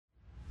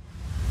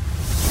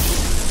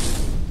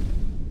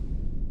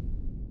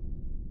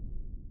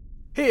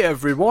Hey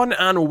everyone,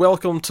 and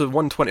welcome to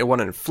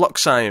 121 in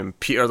Flux. I am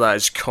Peter, that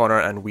is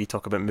Connor, and we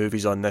talk about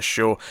movies on this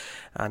show.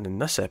 And in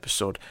this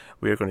episode,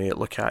 we're going to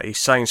look at a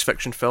science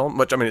fiction film,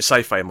 which, I mean, it's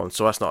sci-fi month,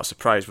 so that's not a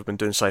surprise. We've been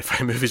doing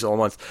sci-fi movies all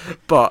month.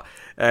 But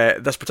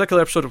this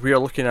particular episode, we are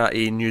looking at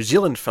a New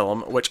Zealand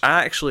film, which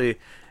I actually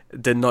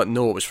did not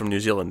know it was from New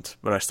Zealand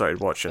when I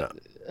started watching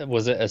it.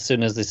 Was it as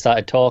soon as they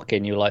started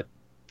talking, you were like,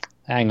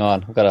 hang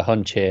on, I've got a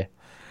hunch here?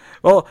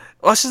 Well,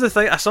 this is the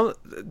thing.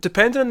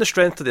 Depending on the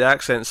strength of the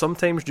accent,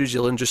 sometimes New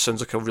Zealand just sounds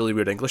like a really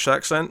weird English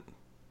accent.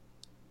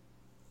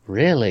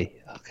 Really?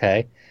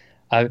 Okay.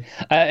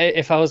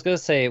 If I was going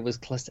to say it was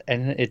close,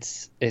 and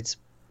it's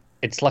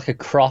like a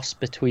cross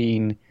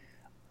between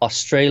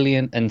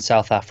Australian and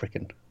South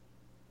African.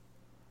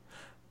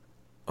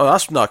 Oh,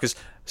 that's not, because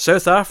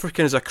South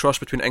African is a cross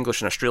between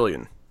English and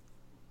Australian.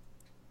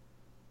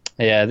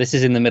 Yeah, this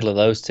is in the middle of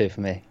those two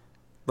for me.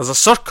 There's a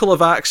circle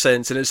of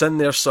accents, and it's in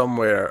there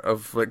somewhere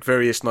of like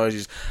various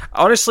noises.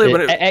 Honestly,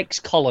 when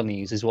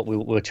ex-colonies is what we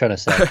were trying to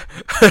say.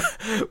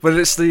 But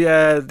it's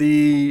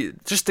the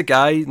just the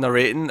guy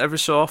narrating every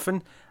so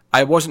often.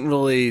 I wasn't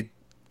really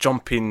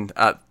jumping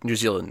at New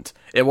Zealand.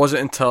 It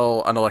wasn't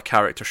until another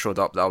character showed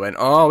up that I went,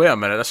 "Oh, wait a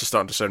minute, this is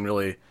starting to sound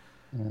really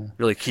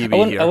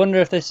Kiwi here." I wonder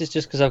if this is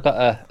just because I've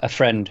got a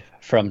friend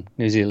from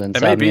New Zealand,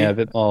 so I'm a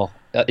bit more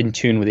in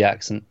tune with the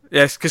accent.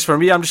 Yes, because for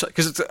me, I'm just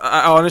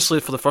I honestly,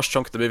 for the first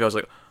chunk of the movie, I was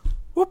like,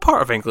 "What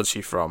part of England's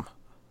he from?"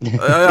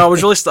 I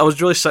was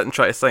really sitting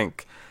trying to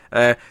think,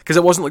 because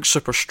it wasn't like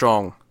super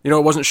strong. You know,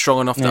 it wasn't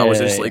strong enough that I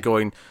was instantly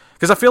going.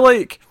 Because I feel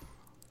like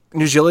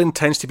New Zealand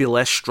tends to be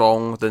less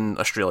strong than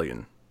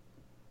Australian.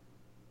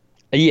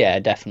 Yeah,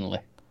 definitely.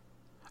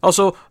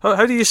 Also,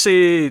 how do you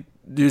say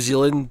New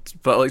Zealand?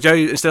 But like,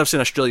 instead of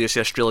saying Australia, you say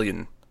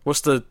Australian.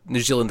 What's the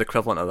New Zealand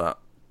equivalent of that?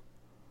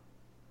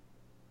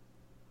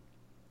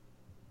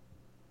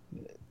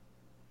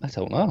 I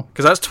don't know.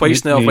 Because that's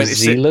twice now. New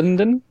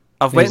Zealandian?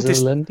 I've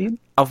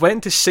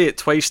went to say it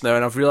twice now,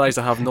 and I've realised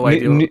I have no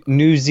idea.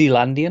 New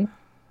Zealandian?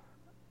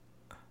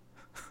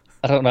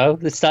 I don't know.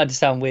 It's starting to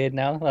sound weird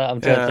now. I'm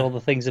trying all the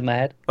things in my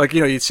head. Like, you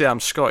know, you'd say I'm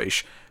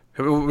Scottish.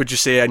 Would you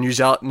say a New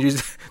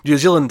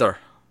Zealander?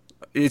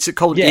 You'd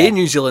call it a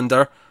New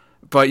Zealander,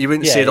 but you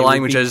wouldn't say the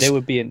language is. They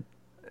would be in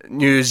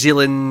New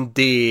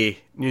Zealandian.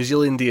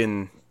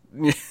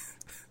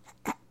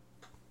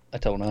 I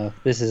don't know.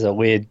 This is a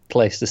weird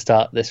place to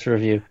start this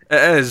review.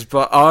 It is,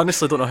 but I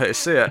honestly don't know how to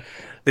say it.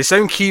 They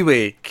sound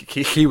Kiwi.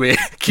 Kiwi.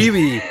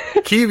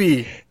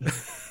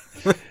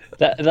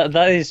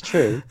 That is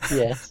true,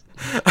 yes.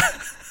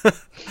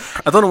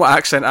 I don't know what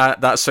accent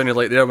that sounded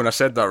like there when I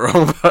said that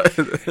wrong,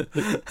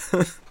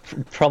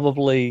 but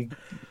probably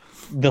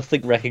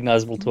nothing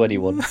recognisable to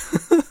anyone.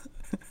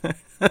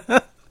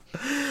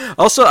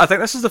 Also, I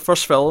think this is the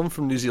first film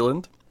from New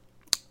Zealand.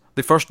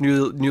 The first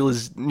New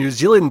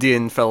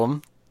Zealandian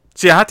film.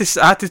 See, I had to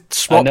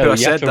swap how I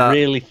said that. You have to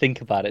really think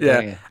about it,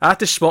 don't you? I had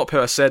to swap how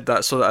I said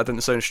that so that I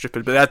didn't sound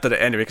stupid, but I did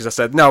it anyway because I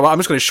said, no, I'm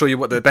just going to show you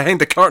what behind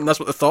the curtain, that's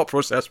what the thought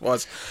process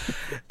was.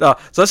 No,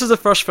 so this is the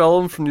first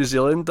film from New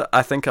Zealand that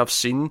I think I've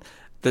seen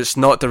that's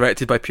not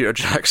directed by Peter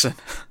Jackson.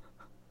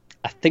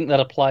 I think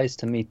that applies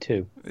to me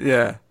too.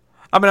 Yeah.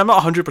 I mean, I'm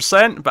not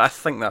 100%, but I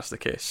think that's the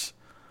case.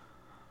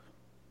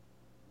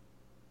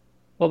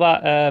 What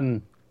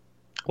about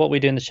What We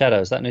Do in the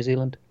Shadows? Is that New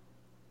Zealand?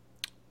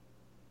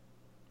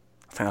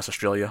 I think that's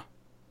Australia.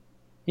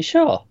 You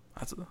sure?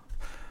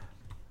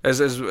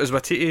 Is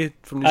Watiti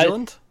from New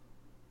Zealand?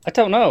 I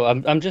don't know.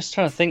 I'm just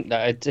trying to think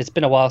that it's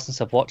been a while since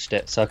I've watched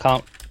it, so I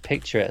can't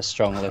picture it as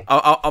strongly.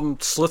 I'm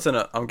slitting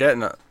it. I'm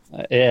getting it.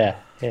 Yeah.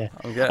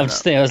 I'm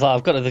just thinking. I was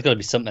like, there's got to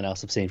be something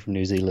else I've seen from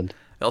New Zealand.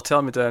 It'll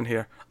tell me down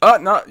here. Oh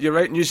no, you're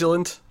right. New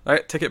Zealand.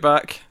 Right, take it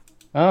back.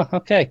 Oh,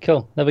 okay,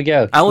 cool. There we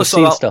go. I only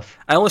saw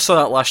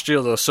that last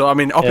year though. So I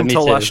mean, up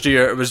until last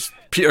year, it was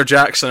Peter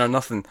Jackson or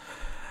nothing.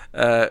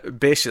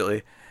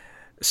 Basically,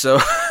 so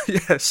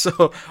yeah.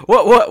 So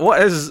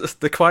what is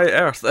The Quiet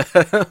Earth?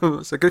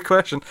 It's a good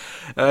question.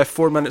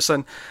 4 minutes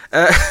in,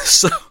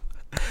 so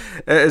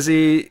it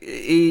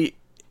is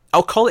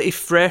I'll call it a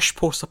fresh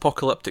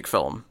post-apocalyptic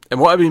film. And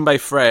what I mean by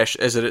fresh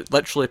is that it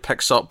literally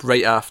picks up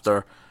right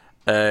after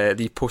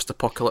the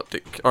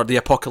post-apocalyptic or the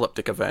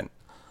apocalyptic event.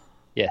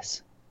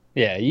 Yes.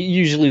 Yeah,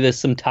 usually there's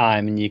some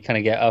time and you kind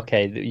of get,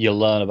 okay, you'll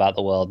learn about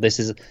the world. This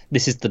is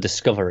the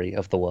discovery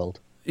of the world.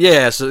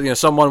 Yeah, so you know,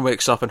 someone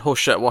wakes up and, oh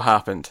shit, what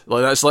happened?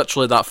 Like that's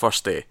literally that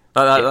first day.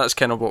 That's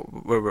kind of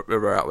where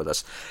we're at with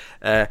this.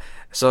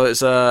 So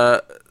it's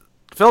a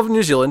film from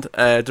New Zealand,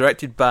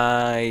 directed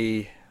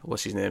by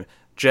what's his name,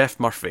 Jeff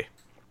Murphy,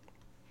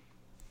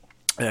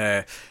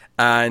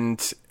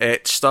 and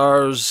it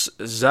stars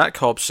Zach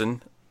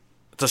Hobson.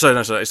 Sorry,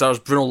 it stars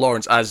Bruno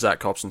Lawrence as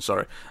Zach Hobson.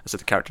 Sorry, I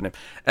said the character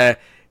name.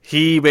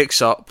 He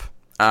wakes up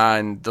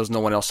and there's no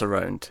one else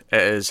around.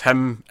 It is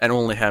him and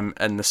only him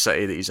in the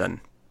city that he's in.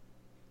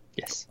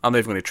 Yes. I'm not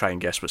even going to try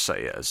and guess what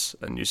city it is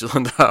in New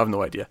Zealand. I have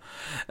no idea.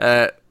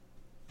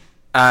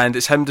 And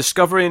it's him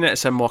discovering it,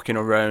 it's him walking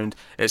around,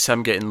 it's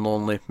him getting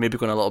lonely, maybe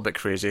going a little bit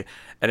crazy.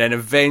 And then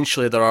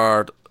eventually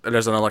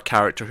there's another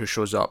character who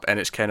shows up, and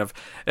it's kind of...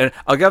 And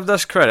I'll give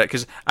this credit,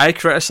 because I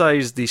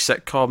criticised the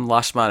sitcom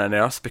Last Man on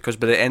Earth, because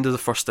by the end of the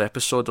first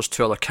episode, there's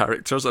 2 other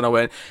characters, and I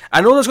went,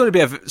 I know there's going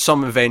to be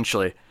some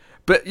eventually,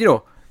 but,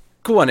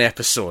 go on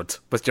episode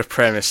with your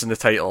premise in the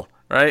title,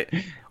 right?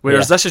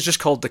 Whereas this is just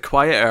called The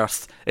Quiet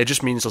Earth, it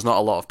just means there's not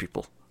a lot of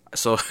people.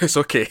 So it's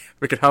okay,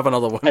 we could have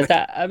another one.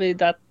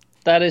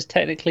 That is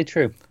technically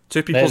true.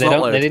 2 people's not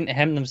allowed. They didn't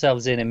hem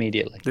themselves in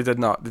immediately. They did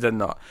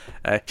not.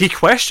 He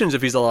questions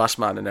if he's the last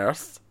man on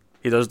Earth.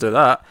 He does do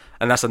that,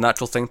 and that's a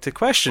natural thing to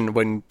question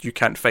when you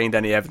can't find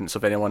any evidence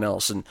of anyone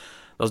else, and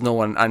there's no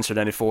one answering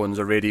any phones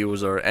or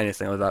radios or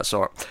anything of that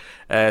sort.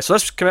 So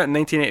this came out in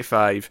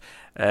 1985.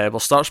 We'll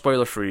start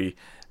spoiler-free,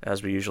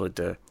 as we usually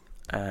do,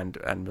 and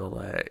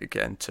we'll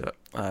get into it.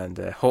 And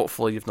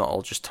hopefully you've not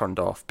all just turned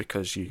off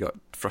because you got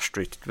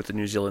frustrated with the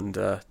New Zealand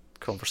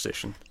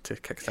conversation to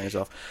kick things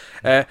off.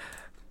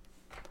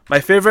 My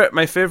favourite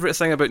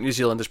thing about New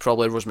Zealand is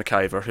probably Rose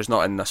McIver, who's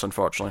not in this,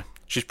 unfortunately.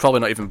 She's probably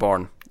not even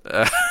born.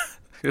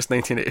 It's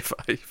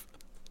 1985.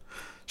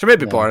 She may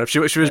be born. If she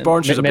was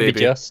born, she's a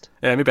baby. Maybe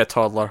maybe a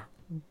toddler.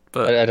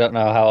 But I don't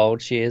know how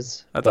old she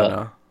is. I don't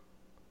know.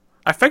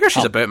 I figure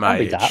she's about my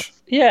age.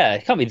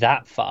 It can't be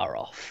that far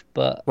off.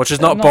 But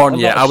she's not born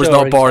yet. I was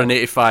not born in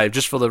 85,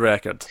 just for the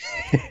record.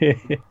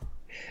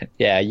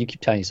 Yeah, you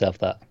keep telling yourself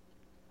that.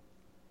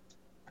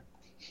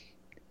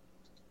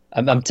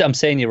 I'm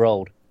saying you're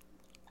old.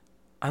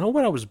 I know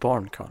when I was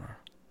born, Connor.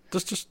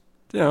 Just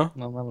I'm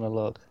having a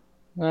look.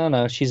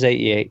 No, she's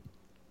 88.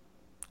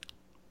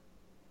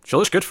 She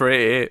looks good for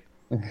 88.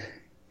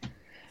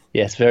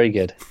 Yes, very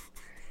good.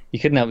 You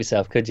couldn't help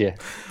yourself, could you?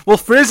 Well,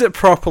 phrase it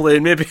properly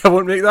and maybe I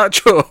won't make that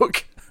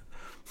joke.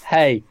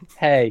 Hey.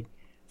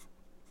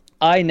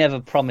 I never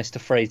promised to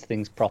phrase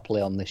things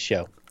properly on this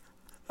show.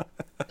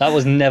 That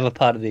was never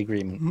part of the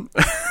agreement.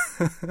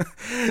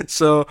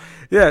 So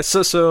that's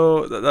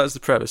the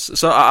premise.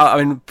 So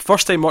I mean,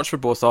 first time watch for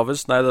both of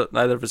us. Neither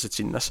of us had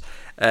seen this.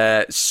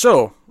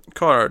 So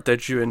Connor,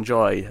 did you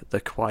enjoy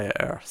The Quiet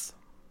Earth?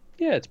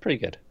 Yeah, it's pretty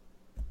good.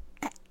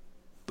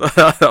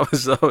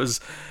 that was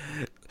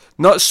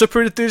not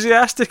super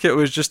enthusiastic. It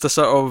was just a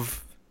sort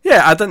of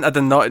I did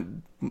not.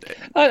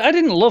 I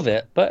didn't love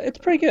it, but it's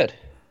pretty good.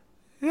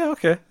 Yeah.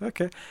 Okay.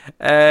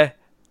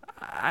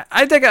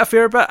 I dig it a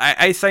fair bit.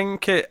 I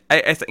think the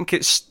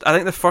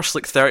first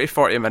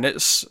 30-40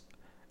 minutes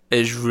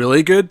is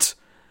really good,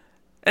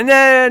 and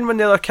then when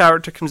the other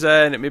character comes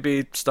in, it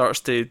maybe starts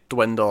to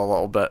dwindle a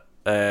little bit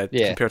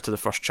compared to the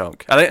first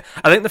chunk. I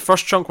think the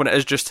first chunk, when it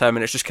is just him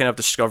and it's just kind of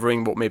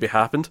discovering what maybe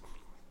happened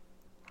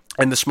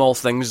and the small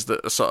things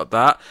that sort of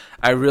that,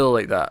 I really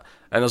like that.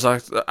 And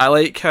I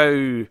like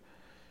how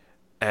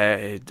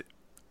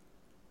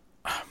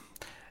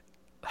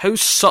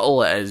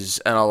subtle it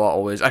is in a lot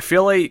of ways. I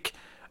feel like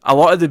a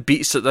lot of the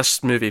beats that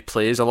this movie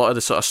plays, a lot of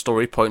the sort of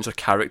story points or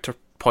character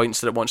points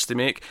that it wants to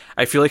make,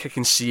 I feel like I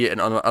can see it in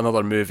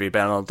another movie by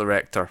another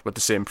director with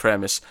the same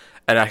premise.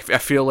 And I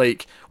feel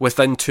like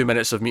within 2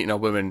 minutes of meeting a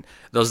woman,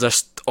 there's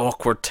this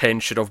awkward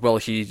tension of, will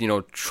he,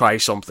 try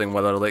something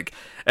with her?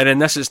 And in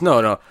this, it's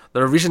no,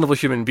 they're reasonable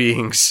human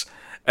beings.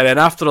 And then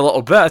after a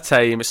little bit of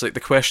time, it's like the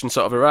question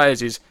sort of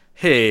arises,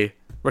 hey,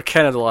 we're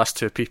kind of the last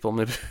 2 people,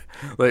 maybe,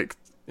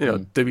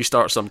 do we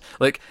start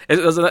something?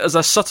 There's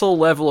a subtle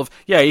level of,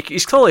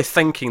 he's clearly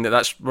thinking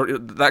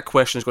that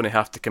question is going to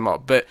have to come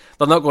up, but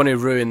they're not going to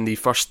ruin the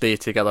first day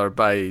together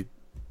by...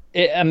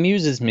 It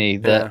amuses me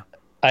that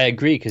I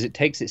agree, because it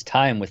takes its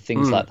time with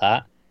things like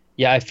that.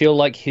 Yeah, I feel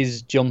like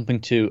his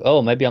jumping to,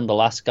 maybe I'm the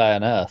last guy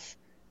on Earth,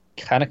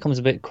 kind of comes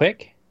a bit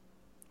quick.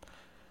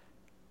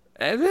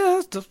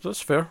 Yeah,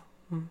 that's fair.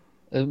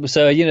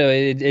 So,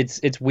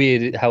 it's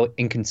weird how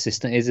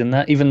inconsistent it is in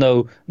that, even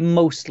though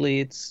mostly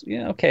it's,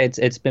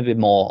 it's maybe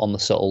more on the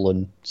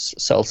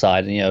subtle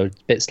side and, a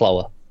bit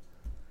slower.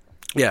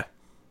 Yeah.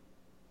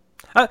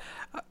 I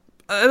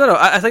don't know.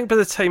 I think by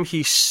the time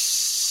he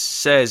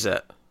says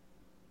it,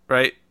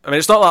 right? I mean,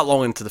 it's not that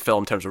long into the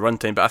film in terms of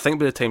runtime, but I think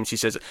by the time he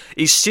says it,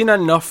 he's seen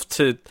enough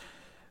to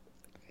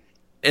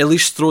at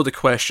least throw the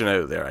question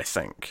out there, I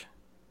think.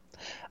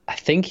 I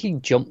think he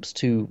jumps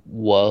to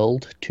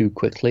world too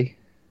quickly.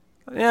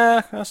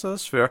 Yeah,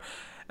 that's fair.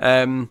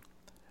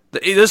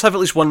 He does have at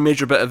least one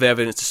major bit of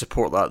evidence to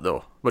support that,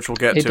 though, which we'll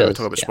get to when we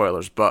talk about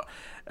spoilers. But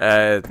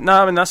I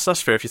mean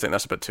that's fair if you think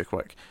that's a bit too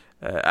quick.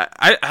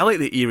 I like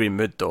the eerie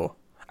mood though,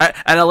 and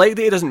I like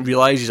that he doesn't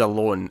realise he's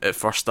alone at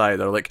first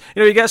either.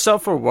 He gets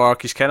up for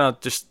work, he's kind of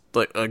just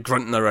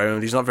grunting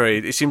around. He's not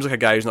very. He seems like a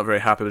guy who's not very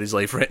happy with his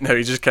life right now.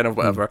 He's just kind of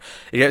whatever.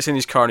 He gets in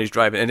his car and he's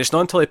driving, and it's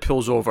not until he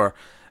pulls over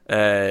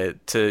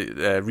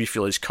to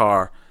refuel his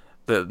car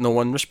that no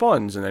one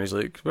responds, and then he's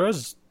like, where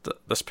is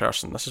this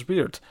person? This is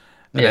weird.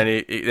 And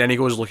then he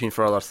goes looking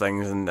for other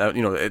things, and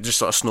it just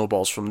sort of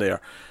snowballs from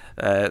there.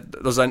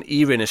 There's an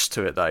eeriness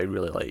to it that I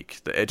really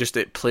like.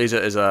 It plays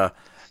it as a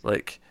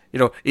he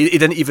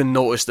didn't even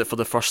notice that for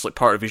the first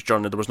part of his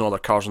journey there was no other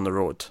cars on the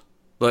road.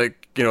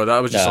 Like, that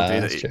was just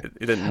something that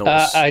he didn't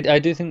notice. I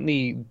do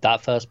think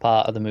that first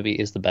part of the movie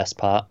is the best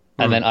part,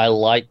 and then I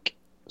like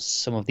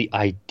some of the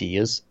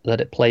ideas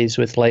that it plays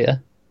with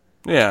later.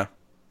 Yeah.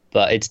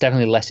 But it's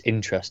definitely less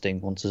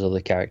interesting once there's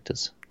other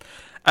characters.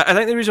 I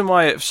think the reason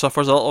why it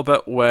suffers a little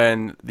bit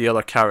when the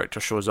other character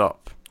shows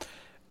up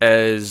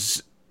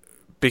is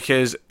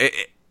because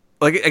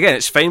again,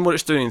 it's fine what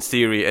it's doing in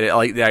theory, and I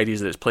like the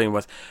ideas that it's playing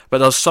with, but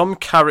there's some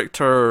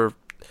character,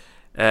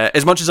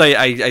 as much as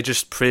I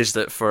just praised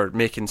it for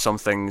making some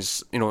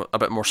things, a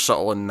bit more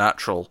subtle and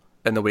natural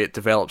in the way it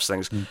develops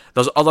things,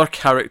 there's other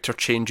character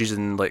changes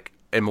in, like,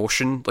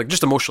 emotion, like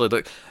just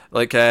emotionally,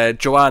 like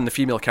Joanne, the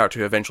female character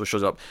who eventually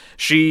shows up,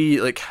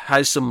 she, like,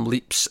 has some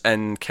leaps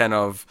in kind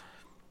of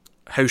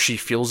how she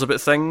feels about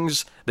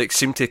things that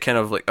seem to kind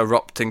of, like,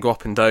 erupt and go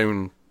up and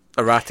down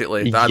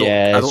erratically that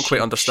I don't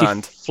quite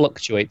understand. She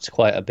fluctuates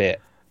quite a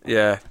bit.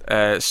 Yeah,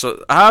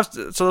 so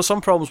there's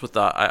some problems with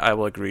that. I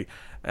will agree,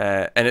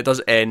 and it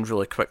does end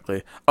really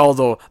quickly.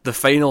 Although the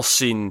final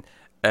scene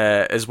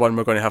is one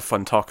we're going to have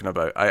fun talking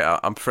about.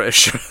 I'm pretty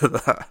sure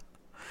of that.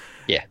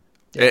 Yeah.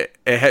 It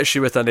hits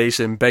you with a nice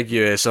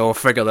ambiguous, "Oh,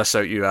 figure this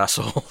out, you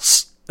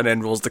assholes," and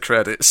then rolls the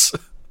credits.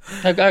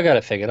 I got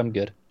it figured. I'm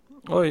good.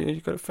 Oh, you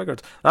got it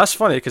figured. That's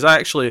funny because I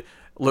actually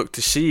looked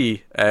to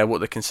see what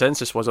the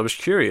consensus was. I was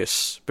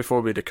curious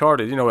before we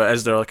recorded.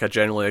 Is there like a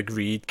generally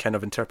agreed kind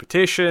of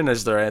interpretation?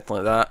 Is there anything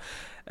like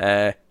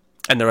that?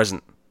 And there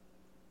isn't.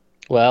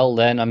 Well,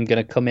 then I'm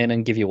going to come in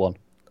and give you one.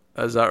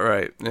 Is that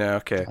right? Yeah.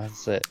 Okay.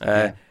 That's it.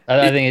 Yeah.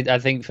 I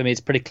think for me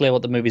it's pretty clear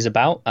what the movie's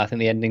about. I think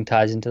the ending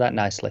ties into that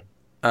nicely.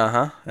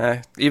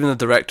 Even the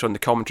director on the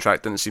commentary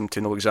track didn't seem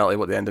to know exactly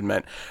what the ending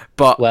meant.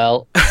 But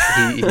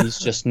he's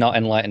just not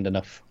enlightened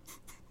enough.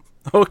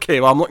 Okay,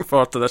 well, I'm looking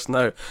forward to this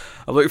now.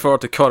 I'm looking forward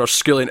to Connor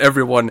schooling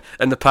everyone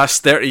in the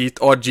past 30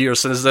 odd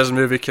years since this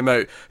movie came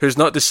out who's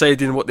not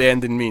deciding what the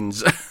ending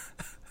means.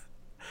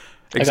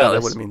 Exactly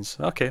what it means.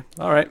 Okay,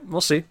 alright,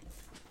 we'll see.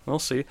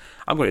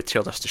 I'm going to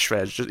tear this to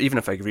shreds, even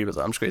if I agree with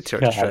it. I'm just going to tear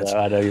it to shreds.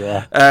 I know you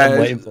are. I'm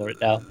waiting for it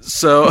now.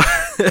 So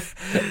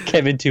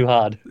came in too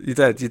hard. You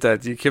did.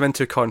 You came in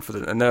too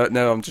confident, and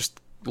now I'm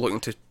just looking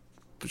to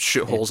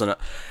shoot holes in it.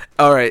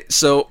 Alright,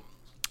 so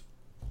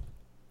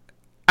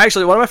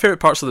actually, one of my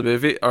favourite parts of the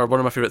movie, or one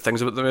of my favourite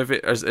things about the movie,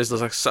 is there's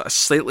a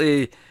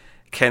slightly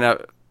kind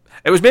of...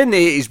 It was made in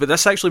the 80s, but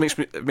this actually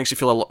makes it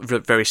feel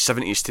very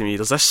 70s to me.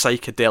 There's this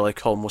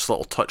psychedelic, almost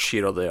little touch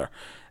here or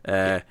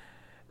there.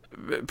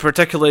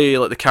 Particularly,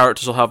 like, the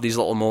characters will have these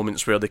little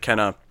moments where they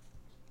kind of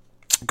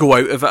go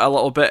out of it a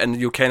little bit,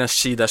 and you'll kind of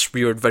see this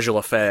weird visual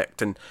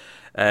effect. And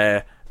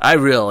I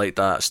really like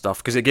that stuff,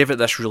 because it gave it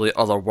this really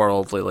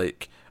otherworldly,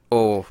 like,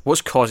 oh,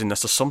 what's causing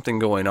this? There's something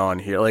going on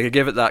here. Like, I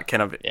give it that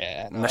kind of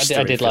mystery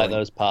I did feeling. like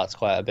those parts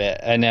quite a bit.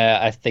 And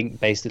I think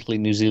basically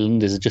New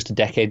Zealand is just a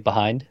decade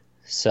behind.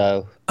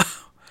 So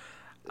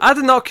I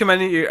did not come in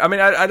here. I mean,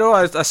 I know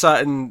I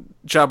sat and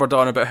jabbered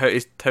on about how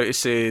to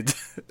say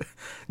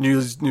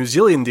New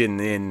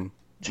Zealandian.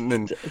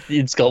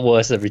 It's got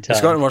worse every time.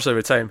 It's gotten worse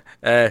every time.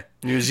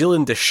 New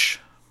Zealandish.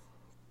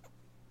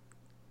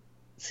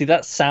 See,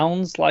 that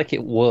sounds like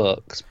it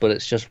works, but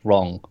it's just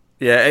wrong.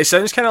 Yeah, it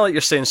sounds kind of like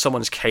you're saying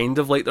someone's kind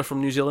of like they're from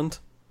New Zealand.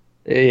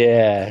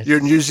 Yeah. You're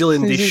New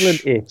Zealandish. New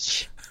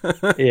Zealand-ish.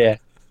 Yeah.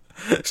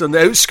 So on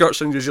the outskirts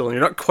of New Zealand,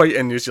 you're not quite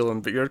in New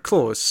Zealand, but you're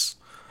close.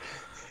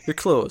 You're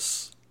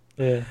close.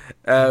 Yeah.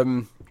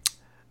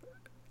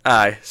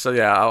 Aye. So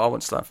yeah, I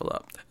won't stand for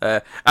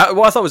that.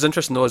 What I thought was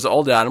interesting though is that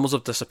all the animals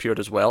have disappeared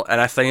as well, and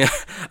I think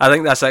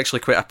that's actually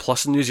quite a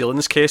plus in New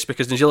Zealand's case,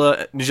 because New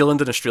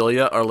Zealand and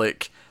Australia are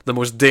like the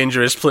most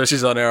dangerous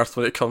places on earth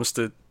when it comes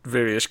to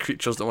various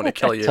creatures that want to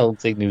kill you. I don't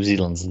think New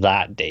Zealand's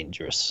that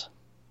dangerous.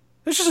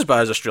 It's just as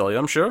bad as Australia,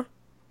 I'm sure.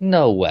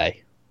 No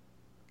way.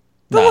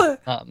 No,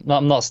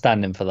 I'm not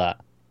standing for that.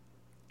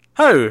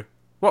 How?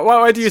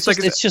 Why do you think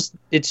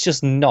it's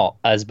just not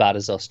as bad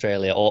as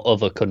Australia or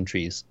other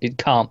countries? It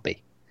can't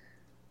be.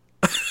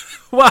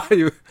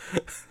 Why?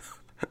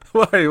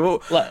 Why?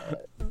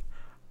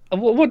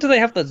 What do they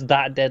have that's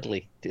that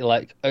deadly?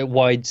 Like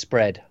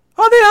widespread?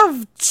 Oh, they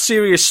have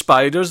serious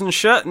spiders and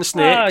shit and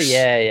snakes. Oh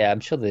yeah, I'm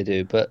sure they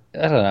do, but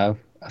I don't know.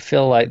 I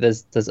feel like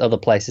there's other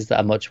places that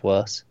are much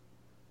worse.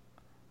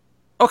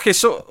 Okay,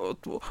 so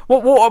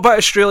what about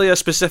Australia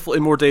specifically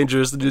more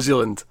dangerous than New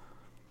Zealand?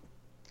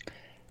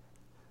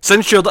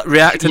 Since you're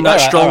reacting that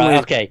strongly... All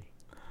right, okay.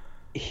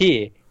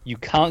 Here, you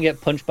can't get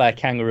punched by a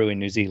kangaroo in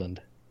New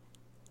Zealand.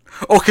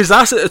 Oh, because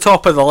that's at the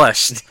top of the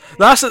list.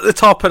 That's at the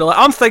top of the list.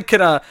 I'm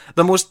thinking of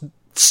the most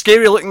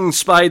scary-looking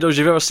spiders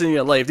you've ever seen in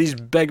your life. These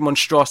big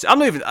monstrosities. I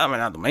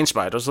don't mind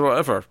spiders or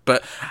whatever,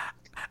 but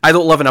I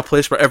don't live in a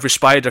place where every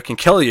spider can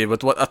kill you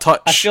with a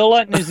touch. I feel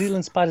like New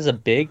Zealand spiders are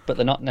big, but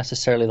they're not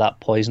necessarily that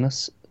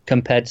poisonous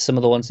compared to some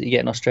of the ones that you get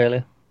in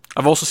Australia.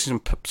 I've also seen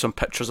some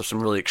pictures of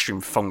some really extreme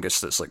fungus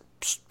that's like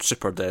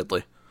super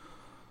deadly.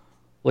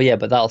 Well, yeah,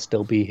 but that'll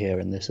still be here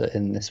in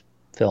this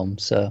film.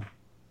 So,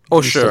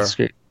 oh sure.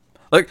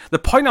 Like the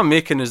point I'm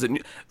making is that,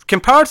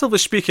 comparatively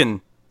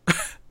speaking,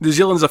 New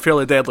Zealand's a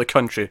fairly deadly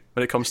country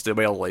when it comes to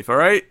wildlife. All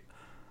right.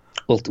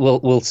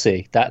 We'll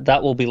see.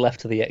 That will be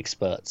left to the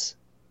experts,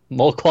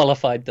 more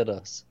qualified than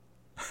us.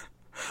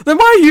 Then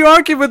why are you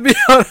arguing with me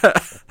on it?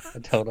 I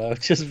don't know.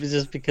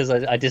 Just because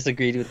I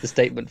disagreed with the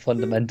statement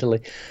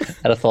fundamentally,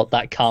 and I thought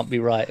that can't be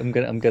right. I'm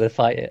gonna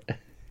fight it.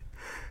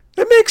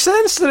 It makes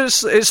sense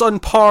that it's on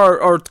par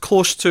or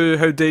close to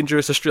how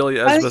dangerous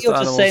Australia is I think with you're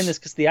animals. just saying this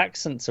because the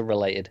accents are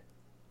related.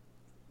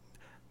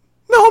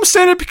 No, I'm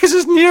saying it because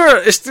it's near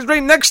it. It's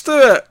right next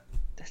to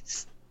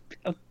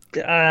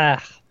it.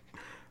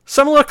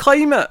 Similar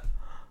climate.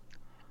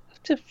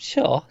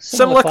 Sure.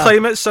 Similar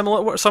climate,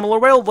 similar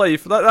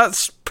wildlife.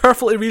 That's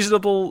perfectly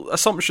reasonable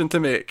assumption to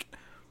make.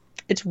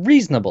 It's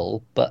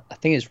reasonable, but I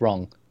think it's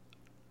wrong.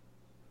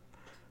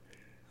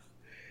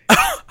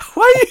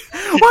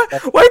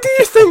 Why do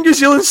you think New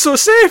Zealand's so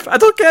safe? I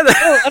don't get it.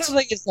 No, I don't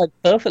think it's like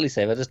perfectly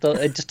safe.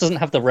 It just doesn't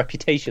have the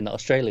reputation that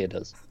Australia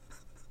does.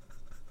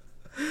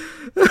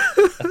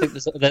 I think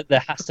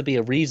there has to be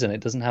a reason it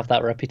doesn't have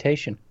that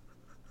reputation.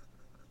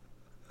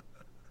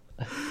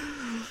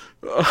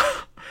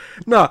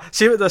 No,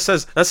 see what this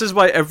is? This is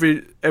why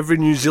every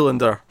New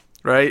Zealander,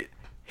 right,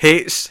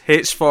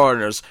 hates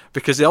foreigners,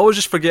 because they always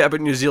just forget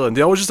about New Zealand.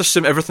 They always just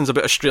assume everything's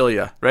about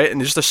Australia, right?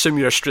 And they just assume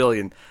you're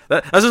Australian.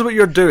 This is what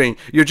you're doing.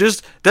 You're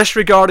just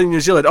disregarding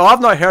New Zealand. Oh,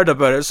 I've not heard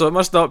about it, so it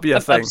must not be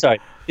a thing. I'm sorry.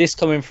 This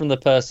coming from the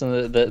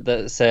person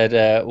that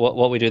said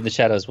what we do in the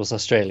shadows was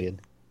Australian.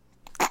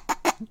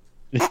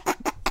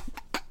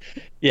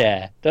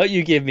 Yeah, don't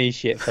you give me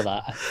shit for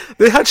that.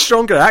 They had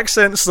stronger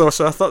accents though,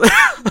 so I thought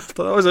that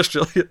was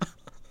Australia.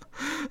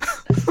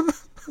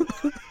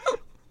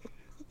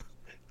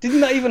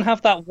 Didn't that even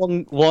have that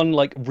one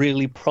like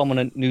really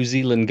prominent New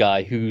Zealand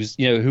guy who's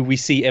who we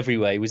see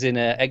everywhere? He was in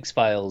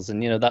X-Files,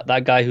 and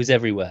that guy who's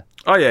everywhere.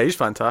 Oh yeah, he's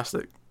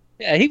fantastic.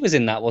 Yeah, he was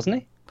in that, wasn't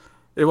he?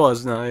 He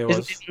was. No, he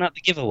was. Isn't that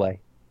the giveaway?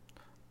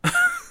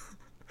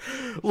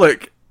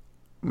 Look,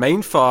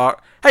 mind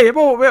fart. Hey,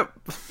 wait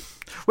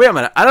a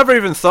minute. I never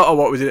even thought of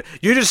what we did.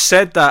 You just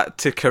said that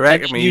to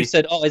correct me. You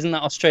said, "Oh, isn't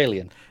that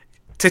Australian?"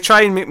 To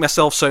try and make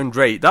myself sound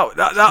right. That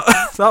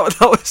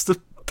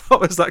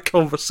was that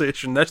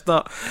conversation. Let's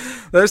not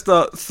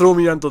throw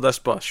me under this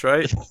bus,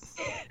 right?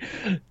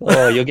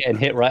 Oh, you're getting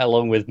hit right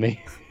along with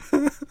me.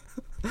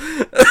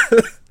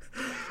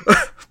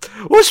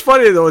 What's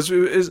funny though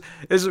is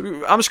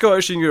I'm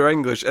Scottish and you're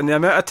English, and the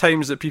amount of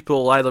times that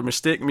people either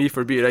mistake me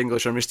for being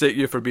English or mistake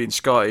you for being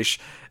Scottish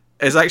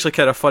is actually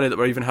kind of funny that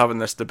we're even having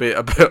this debate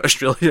about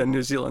Australia and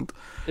New Zealand,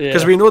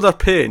 because we know their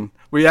pain.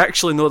 We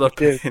actually know their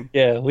pain.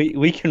 Yeah,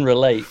 we can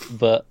relate,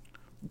 but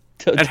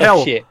and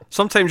hell,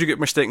 sometimes you get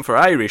mistaken for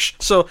Irish.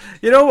 So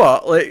you know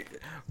what? Like,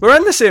 we're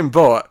in the same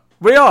boat.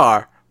 We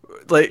are.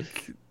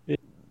 Like,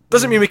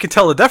 doesn't mean we can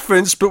tell the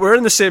difference, but we're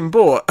in the same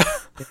boat.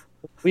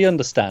 We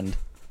understand.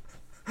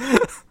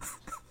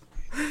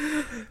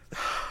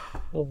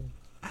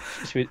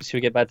 Should we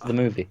get back to the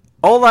movie?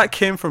 All that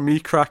came from me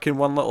cracking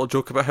one little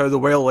joke about how the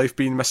wildlife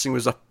being missing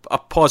was a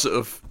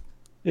positive.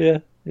 Yeah.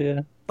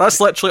 That's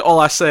literally all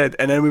I said,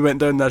 and then we went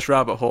down this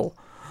rabbit hole.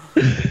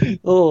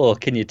 Oh,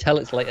 can you tell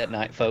it's late at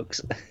night,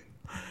 folks?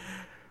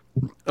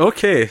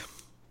 Okay.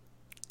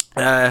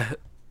 The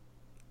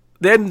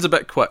ending's a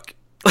bit quick.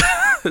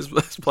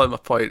 That's probably my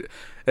point.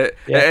 It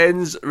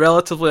ends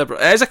relatively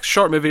abrupt. It is a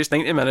short movie, it's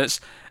 90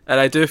 minutes, and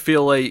I do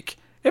feel like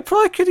it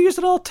probably could have used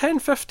another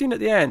 10-15 at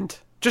the end.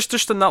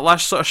 Just in that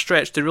last sort of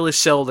stretch to really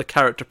sell the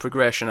character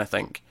progression, I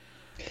think.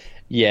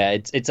 Yeah,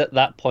 it's at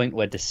that point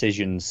where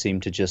decisions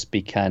seem to just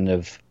be kind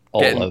of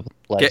all over the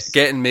place.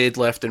 Getting made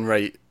left and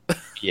right.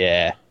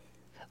 Yeah.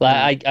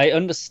 Like I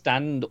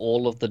understand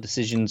all of the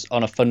decisions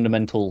on a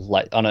fundamental,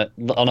 like on a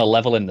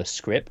level in the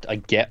script. I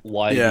get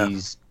why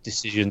these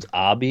decisions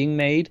are being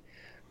made,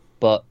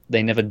 but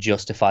they never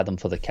justify them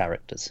for the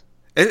characters.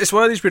 It's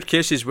one of these weird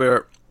cases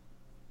where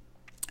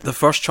the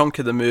first chunk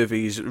of the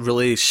movie is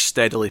really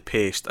steadily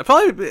paced.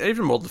 Probably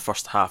even more than the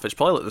first half. It's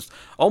probably like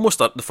almost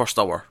the first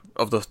hour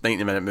of the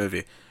 90-minute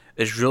movie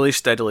is really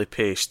steadily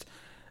paced,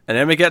 and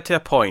then we get to a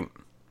point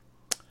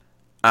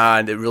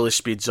and it really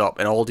speeds up,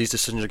 and all these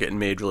decisions are getting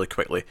made really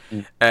quickly.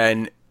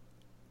 And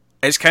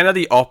it's kind of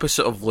the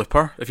opposite of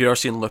Looper, if you've ever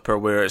seen Looper,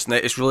 where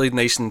it's really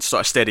nice and sort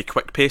of steady,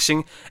 quick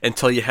pacing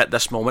until you hit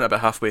this moment about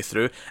halfway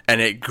through,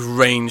 and it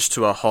grinds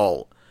to a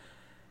halt.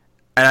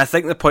 And I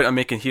think the point I'm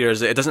making here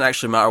is that it doesn't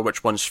actually matter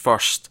which one's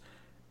first.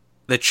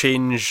 The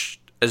change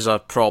is a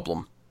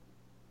problem.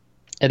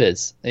 It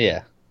is,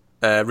 yeah.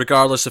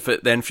 Regardless if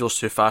it then feels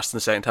too fast in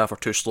the second half or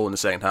too slow in the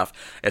second half,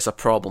 it's a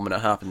problem when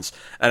it happens.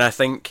 And I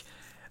think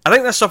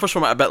this suffers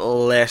from it a bit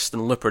less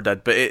than Looper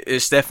did, but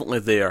it's definitely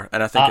there.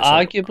 And I think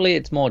arguably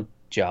it's more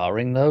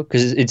jarring though,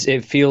 because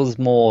it feels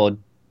more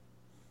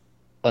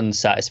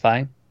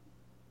unsatisfying.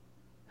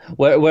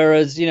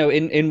 Whereas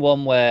in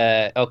one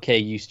where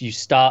you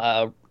start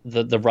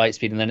at the right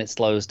speed and then it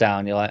slows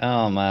down, you're like,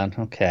 oh man,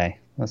 okay,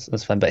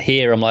 that's fine. But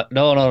here I'm like,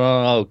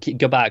 no,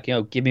 go back,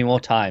 give me more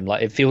time.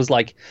 Like it feels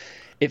like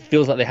they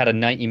had a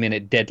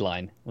 90-minute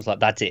deadline. It was like,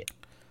 that's it.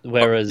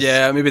 Whereas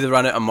maybe they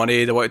ran out of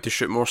money, they wanted to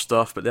shoot more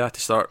stuff, but they had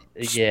to start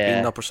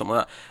speeding up or something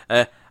like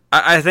that.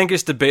 I think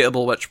it's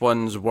debatable which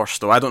one's worse,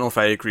 though. I don't know if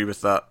I agree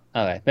with that.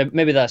 Okay,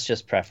 maybe that's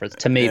just preference.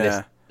 To me,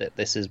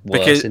 this is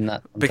worse in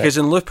that context. Because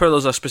in Looper,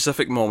 there's a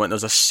specific moment,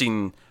 there's a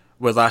scene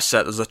where that's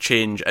it, there's a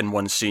change in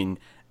one scene,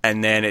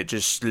 and then it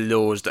just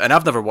slows. And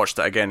I've never watched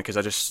it again, because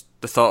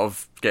the thought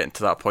of getting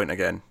to that point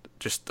again,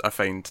 I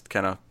find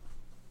kind of...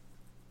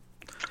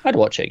 I'd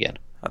watch it again.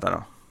 I don't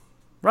know.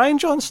 Rian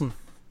Johnson.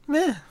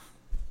 Meh.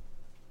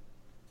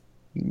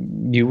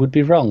 You would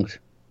be wronged.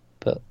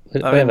 But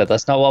whatever,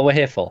 that's not what we're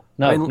here for.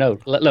 No,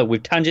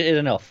 we've tangented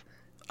enough.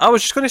 I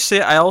was just going to say,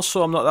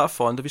 I'm not that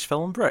fond of his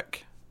film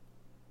Brick.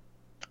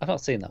 I've not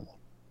seen that one.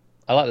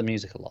 I like the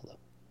music a lot, though.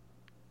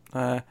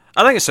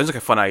 I think it sounds like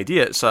a fun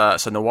idea. It's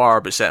a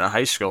noir, but set in a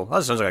high school.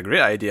 That sounds like a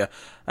great idea.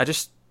 I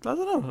don't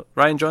know.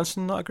 Rian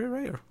Johnson, not a great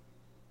writer.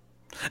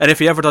 And if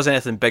he ever does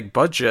anything big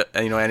budget,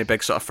 and any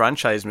big sort of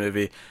franchise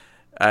movie,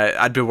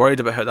 I'd be worried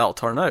about how that'll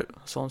turn out.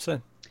 That's all I'm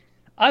saying.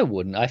 I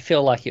wouldn't. I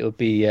feel like it would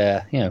be,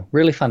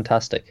 really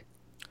fantastic.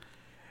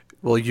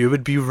 Well, you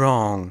would be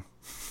wrong.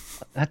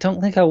 I don't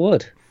think I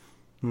would.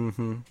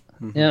 Mm-hmm.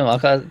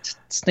 I've got a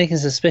sneaking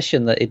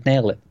suspicion that he'd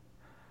nail it.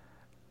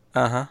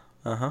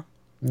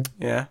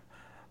 Yeah.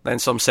 Then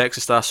some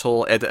sexist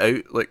asshole edit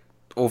out, like,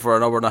 over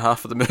an hour and a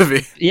half of the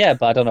movie. Yeah,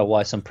 but I don't know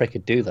why some prick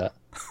would do that.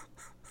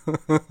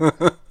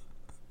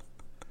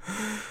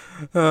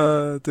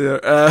 Oh, dear.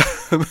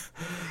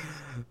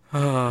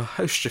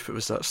 How stupid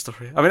was that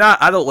story? I mean,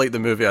 I don't like the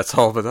movie at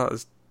all, but that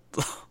is...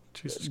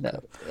 Jesus.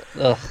 No.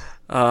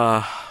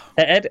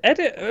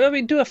 Edit. I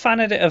mean, do a fan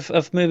edit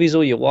of movies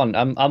all you want.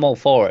 I'm all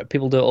for it.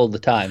 People do it all the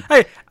time.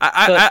 Hey,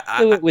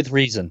 do it with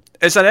reason.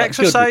 It's an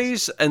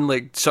exercise in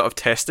like sort of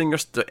testing your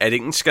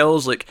editing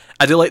skills. Like,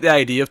 I do like the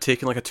idea of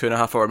taking like a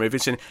 2.5 hour movie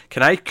and saying,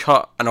 "Can I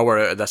cut an hour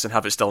out of this and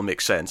have it still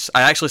make sense?"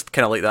 I actually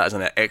kind of like that as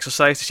an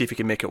exercise to see if you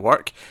can make it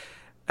work.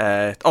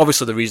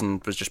 Obviously, the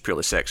reason was just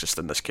purely sexist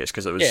in this case,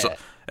 because it was.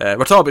 We're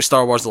talking about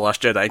Star Wars: The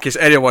Last Jedi, in case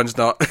anyone's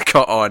not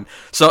caught on.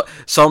 So,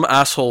 some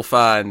asshole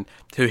fan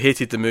who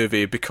hated the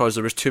movie because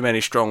there was too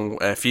many strong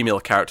female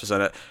characters in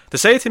it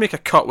decided to make a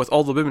cut with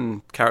all the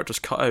women characters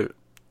cut out.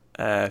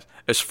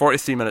 It's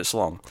 43 minutes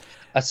long.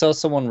 I saw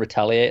someone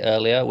retaliate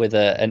earlier with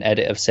an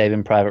edit of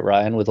Saving Private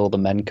Ryan with all the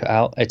men cut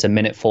out. It's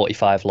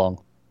 1:45 long.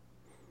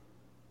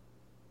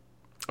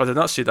 I did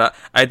not see that.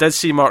 I did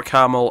see Mark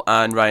Hamill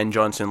and Rian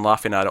Johnson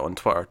laughing at it on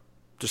Twitter.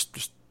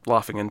 Just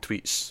laughing in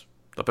tweets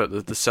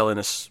about the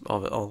silliness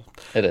of it all.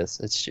 It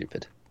is. It's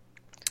stupid.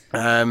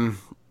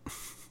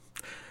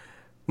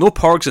 No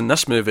porgs in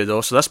this movie, though,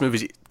 so this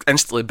movie's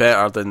instantly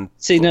better than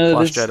Last Jedi.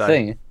 This is the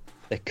thing.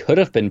 There could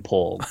have been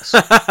porgs,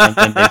 and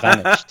then they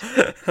vanished.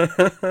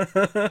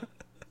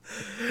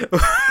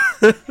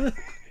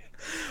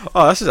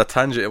 Oh, this is a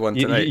tangent one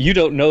tonight. You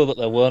don't know that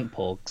there weren't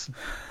porgs.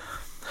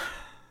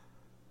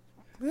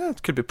 Yeah,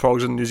 it could be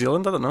porgs in New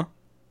Zealand, I don't know.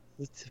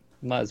 It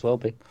might as well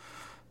be.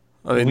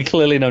 I mean, we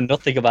clearly know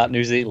nothing about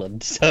New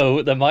Zealand,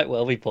 so there might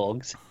well be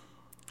porgs.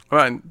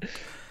 Right.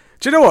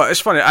 Do you know what? It's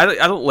funny.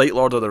 I don't like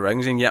Lord of the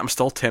Rings, and yet I'm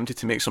still tempted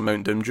to make some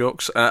Mount Doom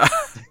jokes. I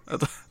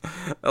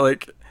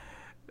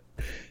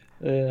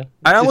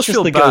almost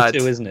feel bad,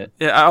 go-to, isn't it?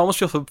 Yeah, I almost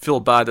feel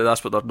bad that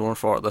that's what they're known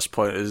for at this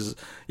point.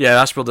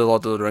 That's where the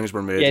Lord of the Rings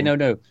were made. Yeah,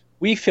 no.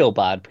 We feel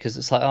bad because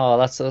it's like, oh,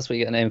 that's what you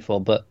get a name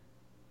for, but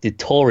the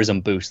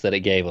tourism boost that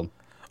it gave them.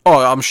 Oh,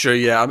 I'm sure.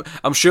 Yeah,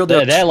 I'm sure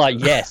they're like,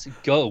 yes,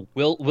 go.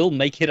 We'll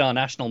make it our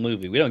national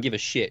movie. We don't give a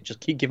shit. Just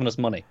keep giving us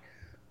money.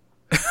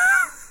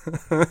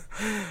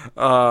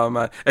 Oh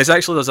man, it's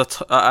actually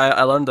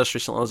I learned this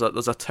recently.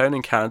 There's a town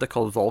in Canada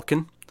called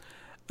Vulcan,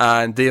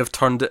 and they have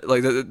turned it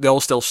like they all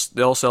sell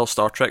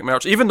Star Trek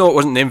merch, even though it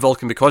wasn't named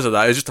Vulcan because of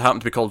that. It just happened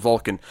to be called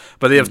Vulcan,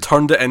 but they have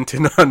turned it into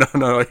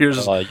no.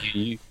 Here's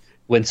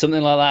when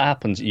something like that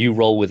happens, you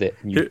roll with it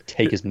and you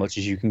take as much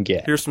as you can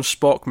get. Here's some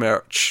Spock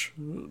merch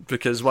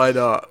because why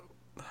not?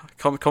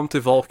 Come to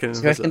Vulcan. Do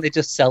you reckon they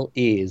just sell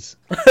ears,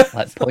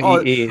 like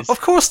pointy ears? Of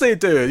course they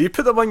do. You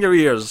put them on your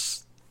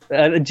ears.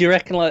 Do you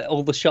reckon like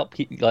all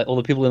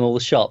the people in all the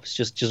shops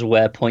just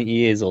wear pointy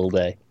ears all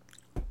day?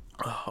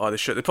 Oh, they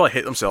should. They probably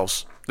hate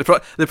themselves. They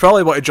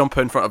probably want to jump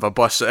in front of a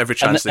bus at every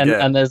chance they get.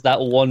 And there's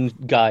that one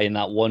guy in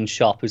that one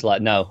shop who's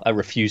like, no, I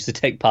refuse to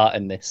take part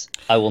in this.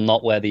 I will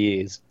not wear the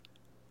ears.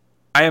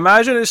 I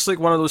imagine it's like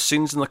one of those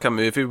scenes in like a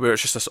movie where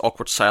it's just this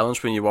awkward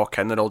silence when you walk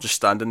in. They're all just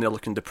standing there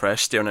looking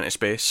depressed, staring into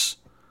space.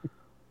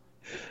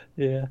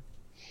 Yeah.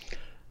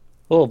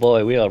 Oh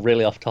boy, we are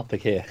really off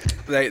topic here.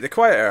 Right, The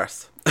Quiet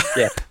Earth.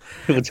 Yeah,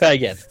 we'll try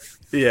again.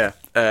 Yeah.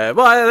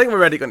 Well, I think we're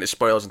already going to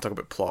spoilers and talk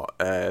about plot.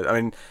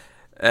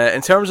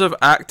 In terms of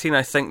acting,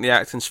 I think the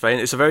acting's fine.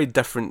 It's a very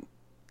different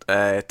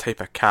type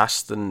of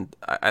cast than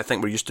I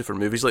think we're used to for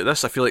movies like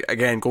this. I feel like,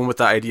 again, going with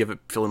that idea of it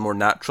feeling more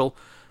natural,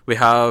 we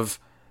have,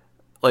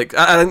 like,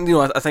 I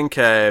think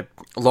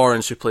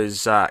Lawrence, who plays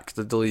Zach,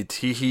 the lead,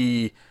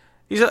 he's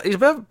a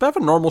bit of a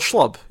normal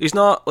schlub. He's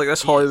not like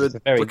this Hollywood. He's a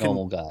very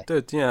normal guy.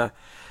 Dude, yeah.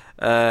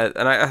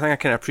 And I think I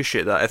can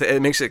appreciate that.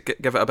 It makes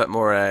it give it a bit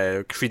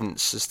more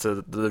credence as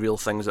to the real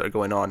things that are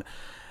going on.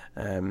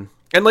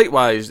 And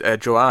likewise,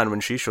 Joanne,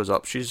 when she shows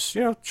up, she's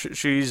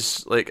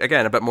she's like,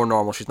 again, a bit more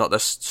normal. She's not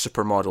this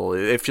supermodel.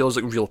 It feels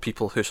like real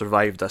people who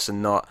survived this,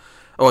 and not,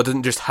 oh, it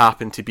didn't just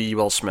happen to be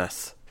Will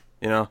Smith,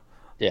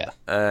 Yeah,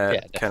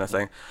 kind of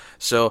thing.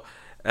 So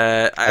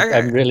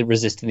I'm really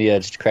resisting the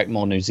urge to crack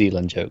more New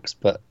Zealand jokes,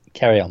 but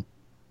carry on.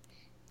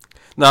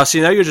 No,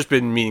 see, now you're just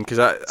being mean, because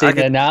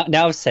now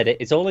I've said it.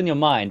 It's all in your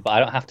mind, but I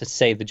don't have to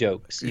say the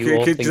jokes.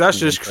 That's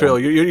just cruel.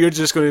 You're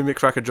just going to make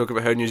crack a joke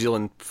about how New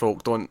Zealand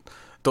folk don't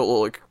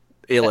look like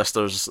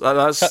A-listers.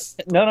 That's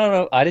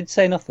no. I didn't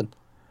say nothing.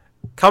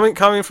 Coming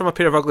from a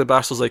pair of ugly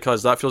bastards like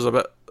us, that feels a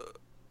bit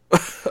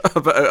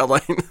out of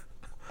line.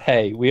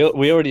 Hey, we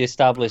already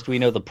established we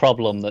know the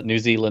problem that New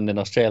Zealand and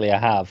Australia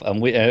have, and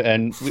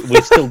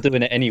we're still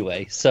doing it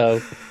anyway.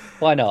 So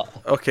why not?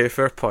 Okay,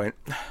 fair point.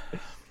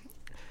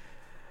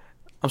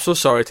 I'm so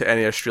sorry to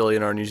any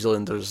Australian or New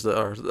Zealanders that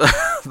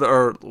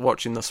are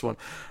watching this one.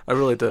 I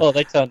really do. Oh,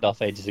 they turned off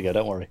ages ago.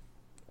 Don't worry.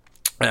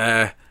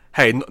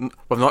 Hey,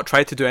 we've not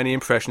tried to do any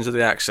impressions of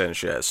the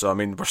accents yet, so I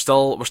mean, we're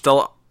still.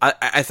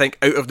 I think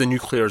out of the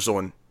nuclear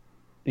zone.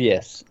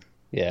 Yes.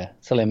 Yeah.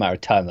 It's only a matter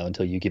of time though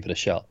until you give it a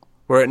shot.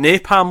 We're at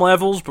napalm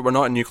levels, but we're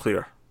not in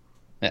nuclear.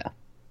 Yeah.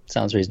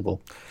 Sounds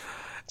reasonable.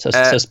 So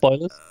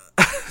spoilers.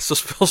 So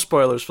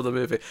spoilers for the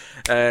movie,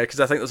 because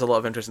I think there's a lot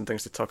of interesting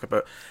things to talk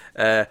about.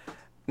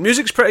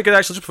 Music's pretty good,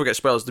 actually. Just before we get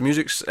spoilers, the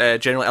music's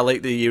generally, I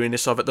like the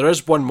eeriness of it. There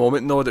is one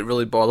moment though that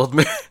really bothered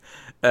me.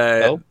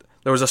 There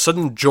was a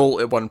sudden jolt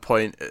at one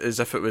point, as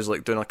if it was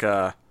like doing like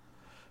a.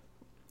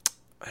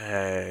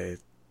 It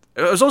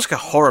was almost like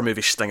a horror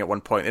movie sting at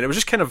one point, and it was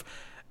just kind of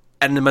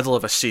in the middle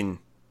of a scene.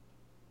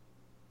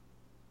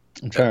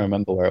 I'm trying to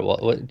remember where it was.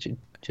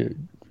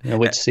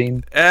 Which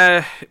scene?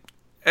 It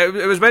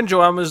was when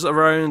Joanne was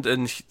around,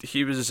 and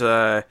he was.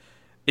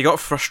 He got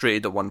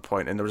frustrated at one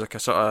point, and there was like a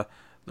sort of.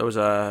 There was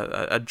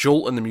a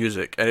jolt in the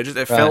music, and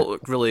it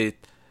felt really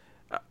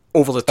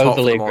over the top,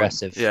 overly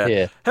aggressive.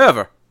 Yeah.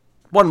 However,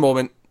 one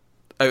moment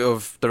out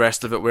of the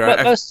rest of it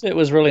where most of it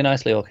was really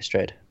nicely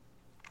orchestrated.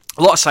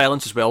 A lot of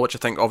silence as well, which I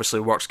think obviously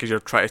works because you're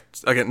trying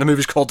to, again, the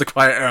movie's called The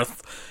Quiet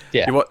Earth.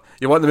 Yeah.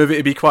 You want the movie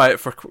to be quiet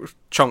for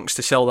chunks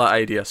to sell that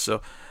idea,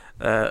 so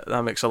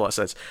that makes a lot of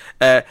sense.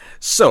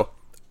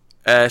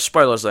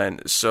 Spoilers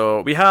then.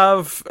 So we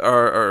have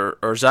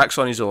our Zach's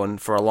on his own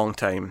for a long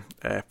time,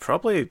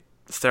 probably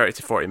 30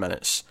 to 40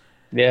 minutes.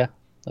 Yeah,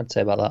 I'd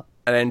say about that.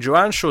 And then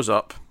Joanne shows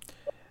up,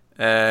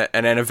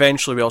 and then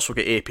eventually we also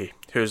get Apey,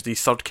 who's the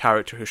third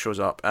character who shows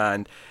up.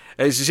 And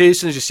as soon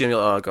as you see him,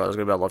 you're like, oh god, there's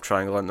going to be a love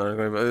triangle, and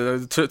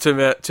there's going to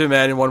be two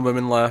men and one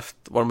woman left.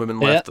 It's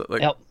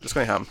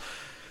going to happen.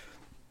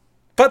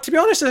 But to be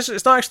honest,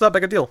 it's not actually that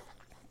big a deal.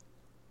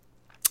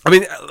 I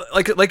mean,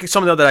 like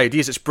some of the other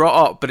ideas, it's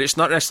brought up, but it's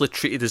not necessarily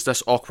treated as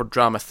this awkward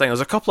drama thing.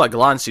 There's a couple of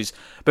glances,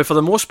 but for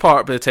the most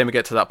part, by the time we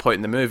get to that point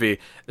in the movie,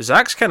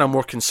 Zach's kind of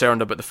more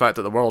concerned about the fact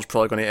that the world's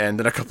probably going to end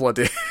in a couple of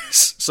days.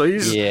 So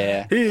he's...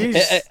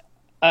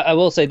 I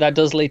will say that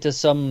does lead to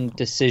some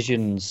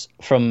decisions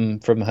from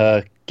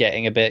her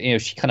getting a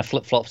bit... she kind of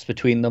flip-flops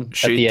between them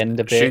at the end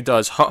a bit. She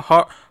does.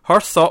 Her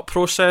thought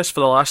process for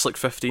the last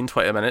 15,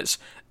 20 minutes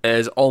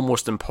is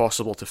almost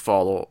impossible to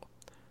follow.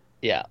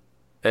 Yeah.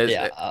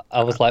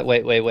 I was like,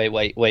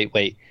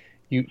 wait.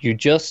 You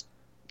just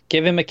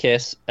give him a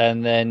kiss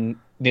and then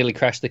nearly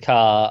crashed the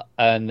car,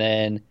 and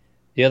then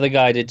the other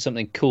guy did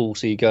something cool,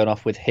 so you're going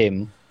off with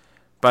him.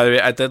 By the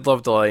way, I did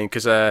love the line,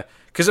 because at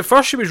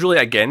first she was really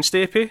against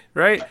Apey,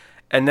 right?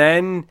 And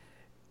then,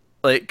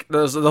 like,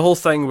 there's the whole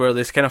thing where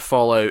they kind of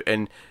fall out,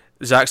 and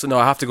Zach's like, no,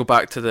 I have to go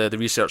back to the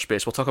research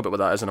space. We'll talk about what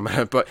that is in a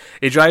minute. But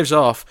he drives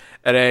off,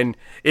 and then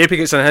Apey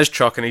gets in his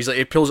truck, and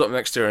he pulls up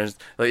next to her, and he's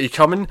like, you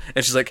coming?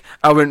 And she's like,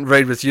 I wouldn't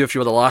ride with you if you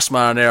were the last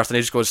man on earth. And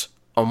he just goes,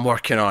 I'm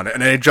working on it.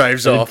 And then he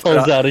drives off. He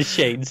pulls out his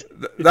shades.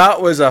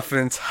 That was a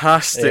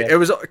fantastic... Yeah. It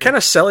was kind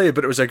of silly,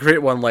 but it was a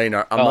great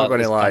one-liner. I'm not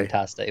going to lie.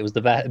 Fantastic. It was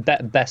the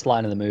best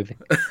line of the movie.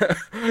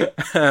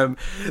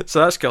 So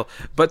that's cool.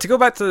 But to go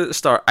back to the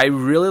start, I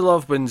really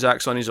love when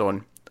Zach's on his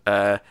own.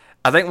 I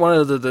think one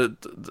of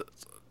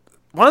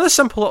the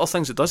simple little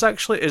things it does,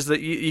 actually, is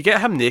that you get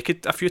him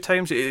naked a few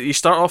times. You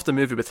start off the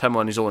movie with him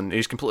on his own.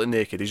 He's completely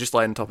naked. He's just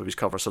lying on top of his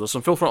cover. So there's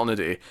some full frontal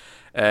nudity.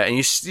 And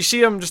you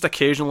see him just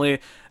occasionally.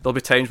 There'll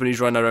be times when he's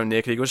running around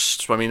naked. He goes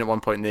swimming at one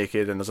point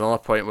naked. And there's another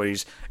point where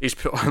he's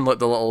put on like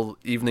the little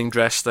evening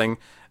dress thing.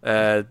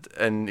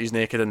 And he's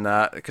naked in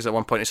that. Because at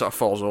one point he sort of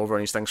falls over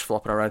and his thing's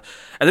flopping around.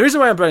 And the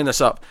reason why I'm bringing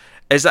this up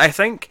is that I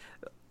think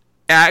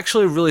it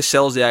actually really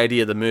sells the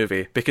idea of the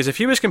movie. Because if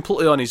he was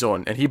completely on his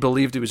own and he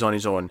believed he was on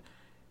his own,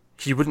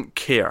 he wouldn't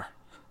care.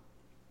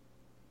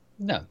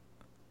 No.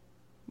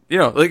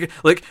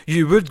 Like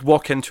you would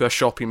walk into a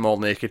shopping mall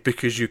naked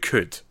because you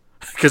could.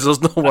 Because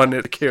there's no one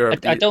to care.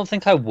 I don't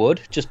think I would,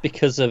 just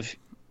because of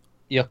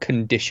you're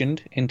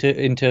conditioned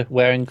into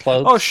wearing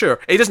clothes. Oh, sure.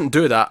 He doesn't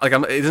do that. Like,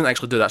 he doesn't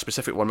actually do that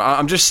specific one.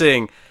 I'm just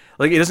saying,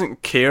 like, he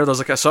doesn't care. There's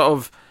like a sort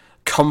of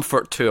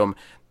comfort to him.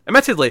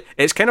 Admittedly,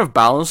 it's kind of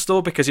balanced,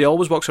 though, because he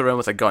always walks around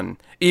with a gun,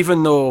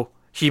 even though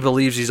he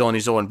believes he's on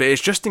his own. But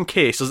it's just in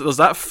case. There's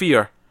that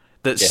fear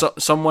that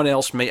someone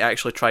else might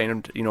actually try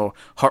and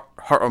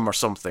hurt him or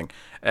something.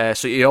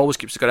 So he always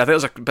keeps the gun. I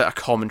think there's a bit of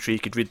commentary you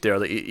could read there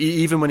that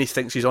even when he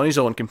thinks he's on his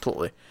own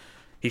completely,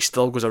 he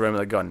still goes around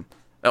with a gun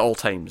at all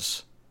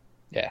times.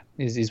 Yeah,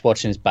 he's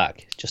watching his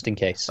back just in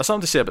case. There's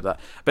something to say about that.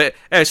 But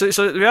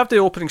so we have the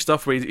opening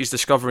stuff where he's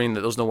discovering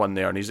that there's no one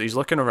there, and he's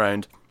looking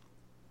around,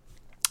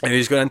 and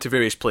he's going into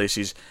various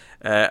places.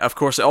 Of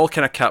course, it all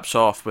kind of caps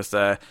off with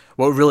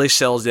what really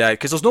sells the eye,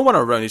 because there's no one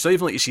around. It's not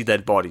even like you see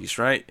dead bodies,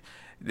 right?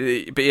 But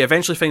he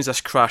eventually finds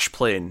this crash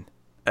plane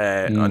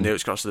on the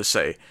outskirts of the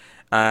city,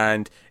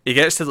 and he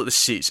gets to the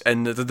seats.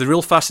 And the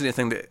real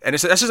fascinating thing,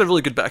 this is a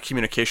really good bit of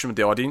communication with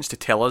the audience to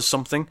tell us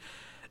something,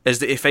 is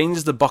that he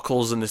finds the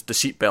buckles and the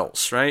seat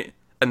belts, right?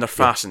 And they're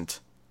fastened,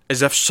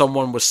 as if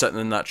someone was sitting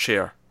in that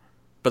chair,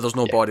 but there's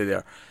no body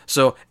there.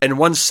 So, in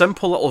one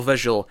simple little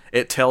visual,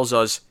 it tells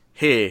us,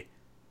 hey,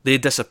 they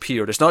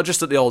disappeared. It's not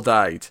just that they all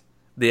died.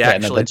 They're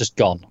just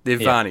gone. They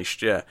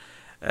vanished,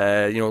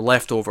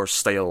 leftovers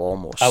style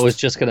almost. I was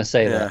just going to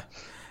say that.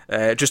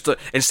 Just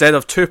instead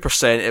of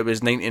 2%, it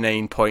was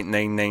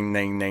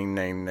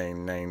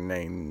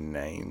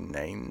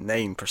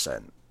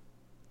 99.999999999%.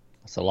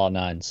 That's a lot of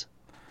nines.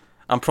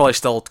 I'm probably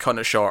still cutting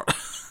it short.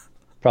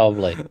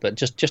 Probably, but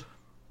just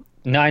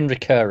 9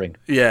 recurring.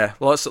 Yeah,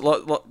 well, it's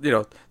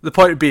the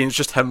point being it's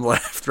just him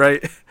left,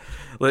 right?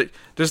 Like,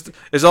 just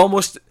it's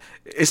not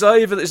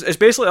even. It's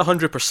basically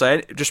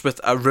 100%, just with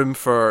a room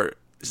for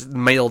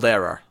mild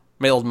error,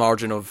 mild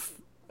margin of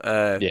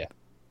inaccuracy.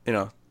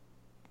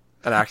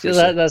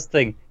 So that's the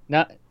thing.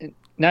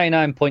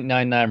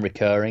 99.99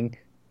 recurring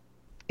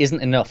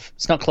isn't enough.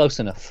 It's not close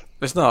enough.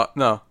 It's not.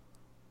 No.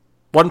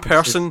 One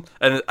person,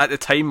 and at the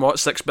time,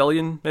 6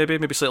 billion, maybe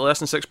slightly less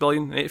than 6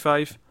 billion,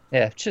 85.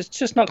 Yeah,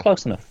 just not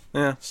close enough.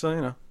 Yeah,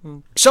 so,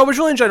 So I was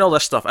really enjoying all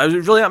this stuff. It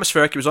was really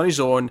atmospheric. He was on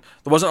his own.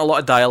 There wasn't a lot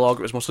of dialogue.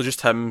 It was mostly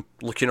just him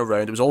looking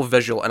around. It was all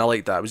visual, and I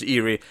liked that. It was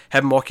eerie.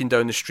 Him walking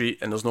down the street,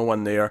 and there's no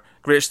one there.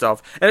 Great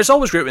stuff. And it's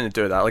always great when they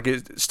do that. Like,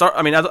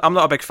 I'm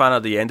not a big fan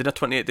of the ending of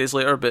 28 Days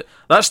Later, but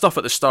that stuff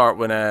at the start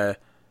when,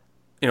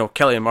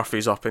 Cillian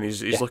Murphy's up and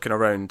he's looking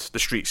around the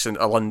streets of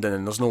London,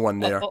 and there's no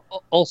one there.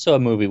 Also a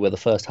movie where the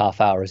first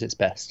half hour is its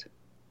best.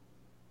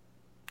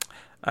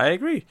 I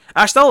agree.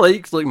 I still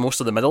like most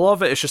of the middle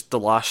of it. It's just the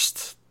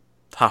last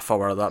half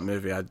hour of that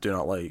movie I do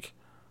not like.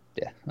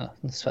 Yeah,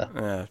 that's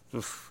fair.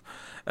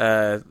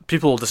 Yeah,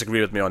 people will disagree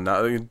with me on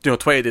that.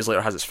 28 Days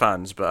Later has its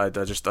fans, but I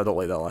don't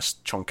like that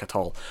last chunk at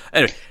all.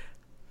 Anyway,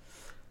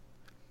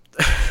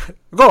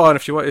 go on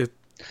if you want to.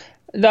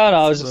 No,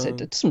 I was just saying,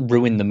 it doesn't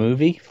ruin the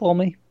movie for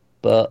me,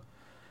 but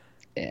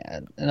yeah,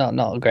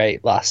 not a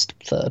great last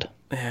third.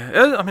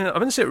 Yeah, I mean, I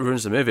wouldn't say it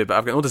ruins the movie, but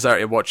I've got no desire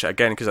to watch it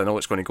again because I know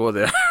it's going to go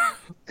there.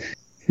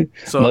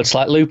 So, much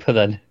like Looper,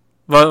 then.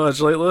 Well, much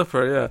like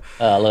Looper, yeah.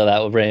 Look at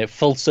that, we're bringing it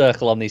full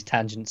circle on these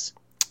tangents.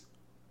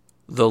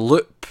 The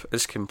loop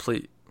is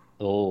complete.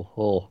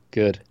 Oh,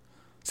 good.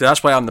 See,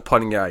 that's why I'm the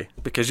punning guy,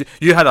 because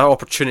you had an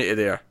opportunity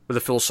there with the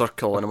full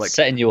circle, and I'm like...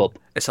 Setting you up.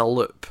 It's a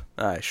loop.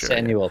 Aye, sure.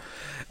 Setting you up.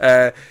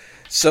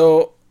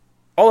 So,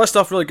 all that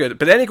stuff really good,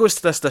 but then he goes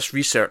to this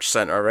research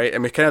centre, right,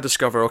 and we kind of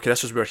discover, okay,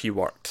 this is where he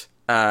worked.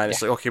 And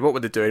it's like, okay, what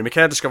would they do? And we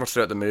kind of discover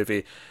throughout the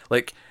movie,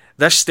 like...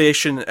 This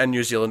station in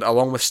New Zealand,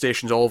 along with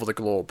stations all over the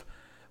globe,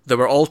 they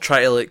were all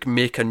trying to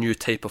make a new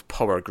type of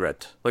power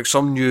grid, like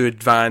some new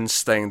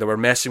advanced thing. They were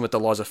messing with the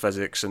laws of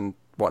physics and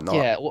whatnot.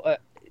 Yeah, were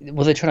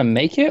they trying to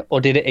make it,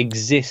 or did it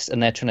exist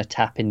and they're trying to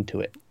tap into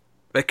it?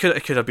 It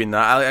could have been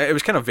that. It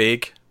was kind of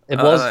vague. It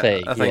was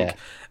vague, I think.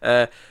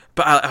 Yeah.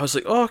 But I was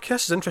like, oh, okay,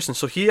 this is interesting.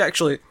 So he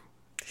actually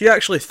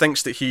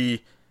thinks that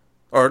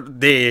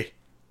they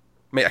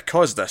might have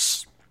caused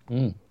this.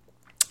 Mm.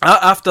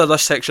 After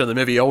this section of the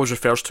movie, he always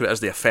refers to it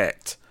as the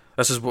effect.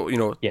 This is what,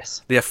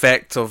 yes, the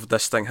effect of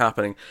this thing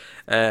happening.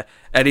 And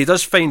he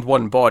does find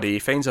one body. He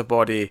finds a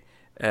body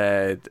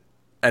in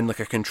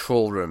like a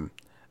control room.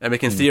 And we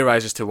can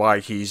theorise as to why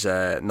he's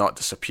not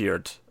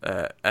disappeared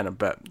in a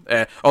bit.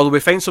 Although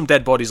we find some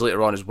dead bodies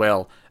later on as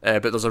well.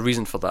 But there's a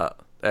reason for that.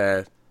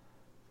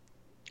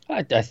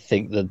 I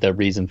think that the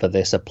reason for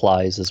this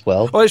applies as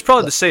well. Well, it's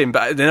probably the same,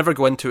 but they never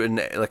go into it in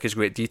like as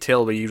great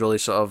detail where you really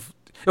sort of...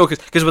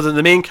 Because within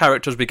the main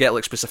characters, we get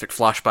like specific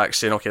flashbacks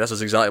saying, okay, this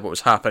is exactly what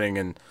was happening,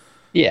 and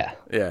yeah,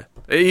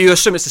 you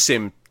assume it's the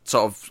same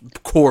sort of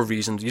core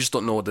reason. You just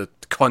don't know the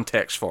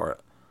context for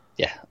it.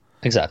 Yeah,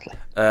 exactly.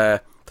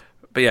 But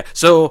yeah,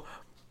 so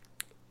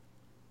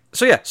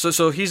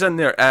he's in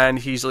there and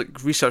he's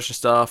like researching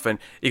stuff, and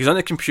he's on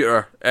the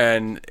computer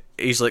and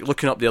he's like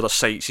looking up the other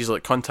sites. He's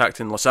like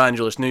contacting Los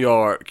Angeles, New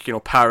York,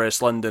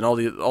 Paris, London,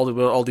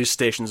 all these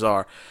stations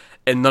are,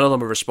 and none of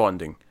them are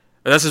responding.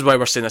 And this is why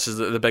we're saying this is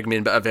the big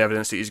main bit of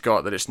evidence that he's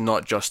got, that it's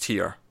not just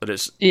here, that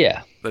it's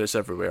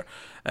everywhere.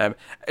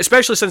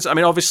 Especially since, I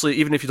mean, obviously,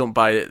 even if you don't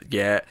buy it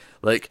yet,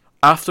 like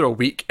after a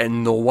week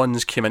and no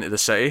one's came into the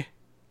city,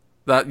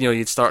 that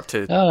you'd start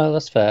to. Oh no,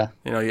 that's fair.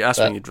 That's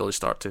when you'd really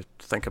start to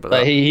think about but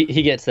that.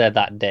 He gets there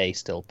that day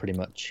still, pretty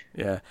much.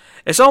 Yeah,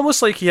 it's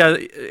almost like he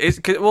had.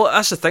 Well,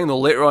 that's the thing though.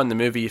 Later on in the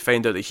movie, you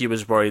find out that he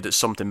was worried that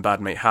something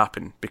bad might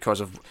happen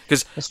because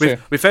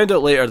we found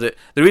out later that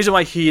the reason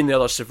why he and the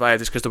others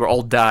survived is because they were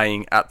all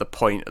dying at the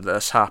point that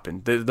this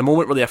happened. The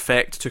moment where the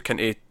effect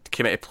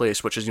came into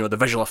place, which is the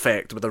visual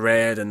effect with the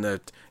red and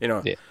the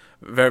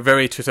very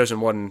very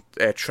 2001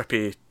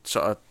 trippy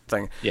sort of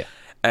thing. Yeah.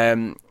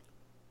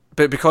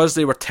 But because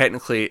they were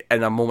technically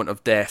in a moment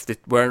of death, they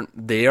weren't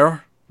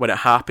there when it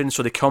happened,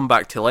 so they come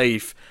back to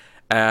life,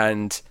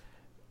 and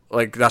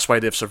that's why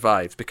they've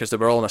survived, because they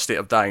were all in a state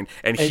of dying.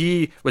 And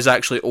he was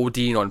actually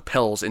ODing on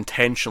pills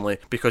intentionally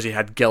because he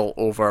had guilt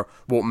over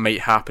what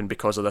might happen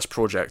because of this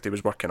project he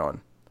was working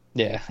on.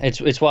 Yeah,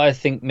 it's what I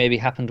think maybe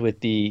happened with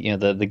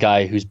the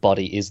guy whose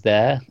body is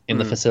there in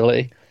the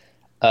facility.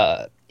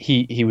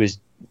 He was,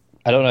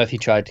 I don't know if he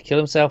tried to kill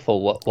himself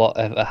or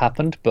whatever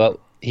happened, but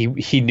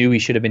he knew he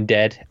should have been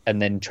dead and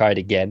then tried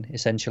again,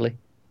 essentially,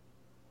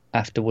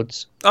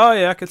 afterwards. Oh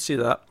yeah, I could see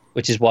that.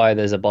 Which is why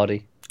there's a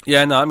body.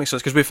 Yeah, no, that makes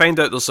sense, because we find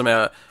out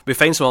there's we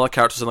find some other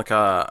characters in like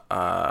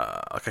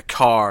a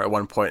car at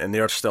one point, and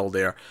they're still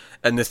there.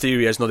 And the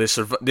theory is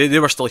they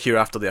were still here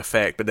after the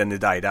effect, but then they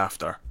died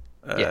after.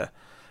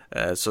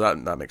 So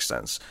that makes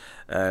sense.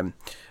 But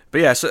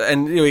yeah, so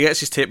he gets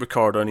his tape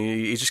recorder and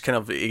he just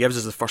he gives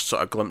us the first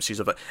sort of glimpses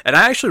of it. And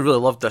I actually really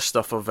loved this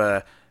stuff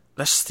of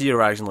this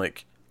theorizing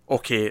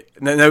okay,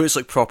 now it's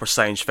like proper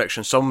science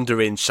fiction. Some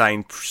deranged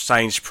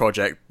science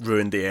project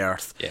ruined the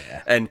Earth.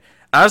 Yeah. And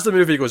as the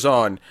movie goes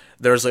on,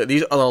 there's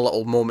these other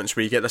little moments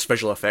where you get this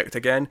visual effect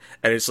again,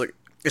 and it's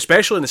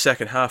especially in the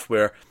second half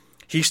where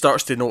he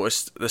starts to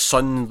notice the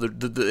sun,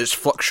 it's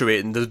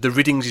fluctuating. The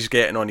readings he's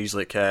getting on his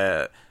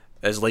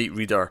his light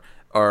reader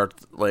are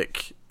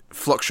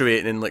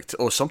fluctuating,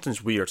 and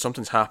something's weird,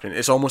 something's happening.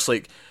 It's almost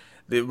like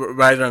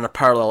we're either in a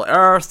parallel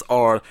Earth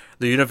or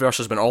the universe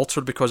has been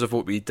altered because of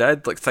what we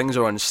did. Things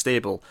are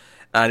unstable,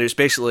 and it's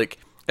basically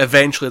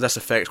eventually this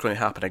effect's going to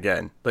happen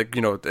again.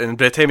 And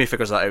by the time he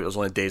figures that out, there's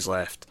only days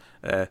left.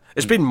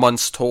 It's been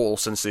months total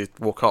since they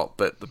woke up,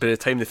 but by the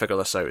time they figure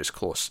this out, it's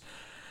close.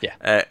 Yeah.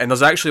 And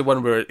there's actually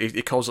one where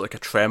he calls it a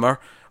tremor,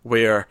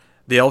 where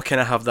they all kind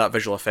of have that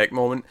visual effect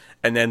moment,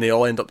 and then they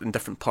all end up in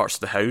different parts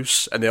of the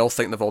house, and they all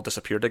think they've all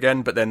disappeared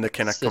again, but then they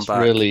kind of come back.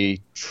 It's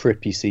really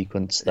trippy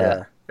sequence there.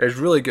 Yeah. It's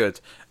really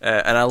good,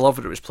 and I love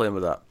what it was playing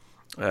with that.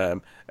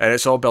 And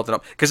it's all building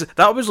up, because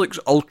that was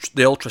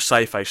the ultra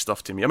sci-fi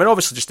stuff to me. I mean,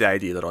 obviously just the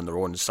idea they're on their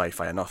own is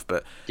sci-fi enough,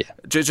 but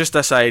just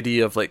this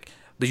idea of the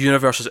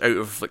universe is out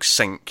of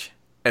sync,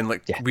 and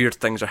weird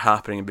things are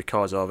happening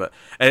because of it.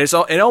 And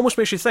it almost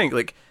makes you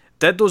think,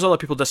 did those other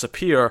people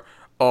disappear,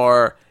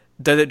 or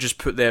did it just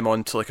put them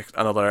onto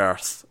another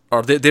Earth,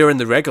 or they're in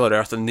the regular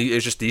Earth, and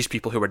it's just these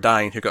people who were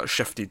dying who got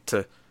shifted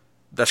to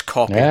this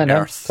copy of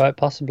Earth? Quite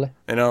possibly.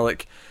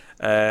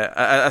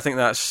 I think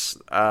that's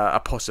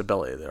a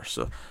possibility there.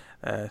 So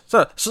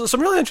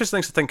some really interesting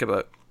things to think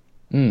about.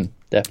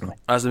 Definitely.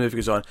 As the movie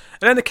goes on.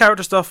 And then the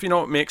character stuff,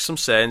 makes some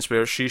sense,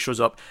 where she shows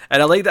up.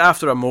 And I like that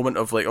after a moment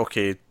of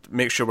okay,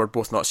 make sure we're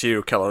both not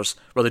serial killers,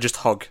 where they just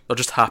hug. They're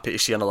just happy to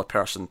see another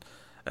person.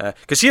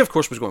 Because he, of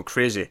course, was going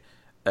crazy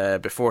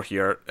before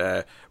here,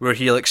 where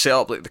he set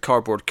up the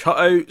cardboard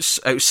cutouts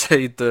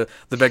outside the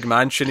big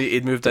mansion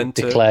he'd moved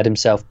into. Declared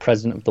himself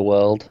president of the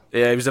world.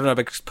 Yeah, he was having a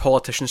big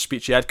politician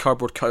speech. He had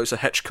cardboard cutouts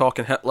of Hitchcock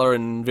and Hitler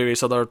and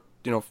various other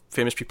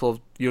famous people of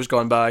years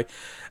gone by,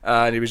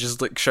 and he was just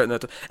shouting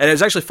at them. And it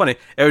was actually funny.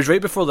 It was right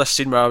before this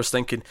scene where I was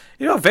thinking,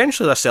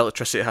 eventually this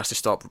electricity has to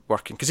stop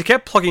working, because he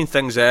kept plugging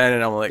things in,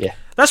 and I'm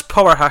this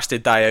power has to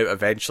die out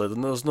eventually.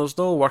 There's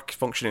no work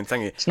functioning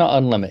thingy. It's not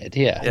unlimited.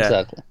 Yeah,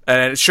 exactly.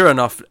 And sure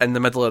enough, in the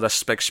middle of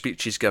this big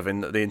speech he's giving,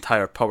 the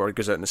entire power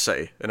goes out in the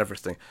city and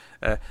everything.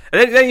 And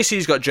then you see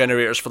he's got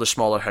generators for the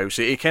smaller house.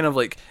 He kind of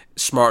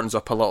smartens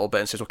up a little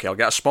bit and says, okay, I'll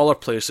get a smaller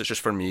place that's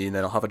just for me, and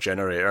then I'll have a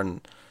generator, and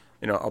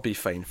I'll be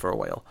fine for a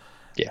while.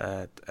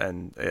 Yeah.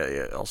 And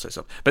I'll say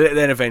something. But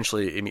then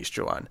eventually he meets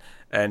Joanne.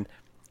 And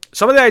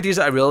some of the ideas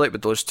that I really like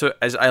with those two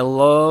is I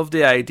love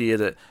the idea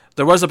that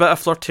there was a bit of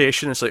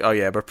flirtation. It's oh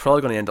yeah, we're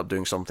probably going to end up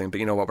doing something, but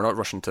you know what, we're not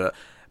rushing to it.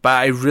 But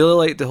I really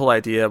like the whole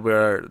idea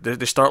where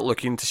they start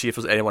looking to see if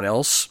there's anyone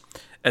else.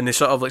 And they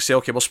sort of say,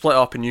 okay, we'll split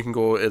up and you can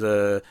go to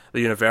the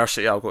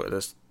university, I'll go to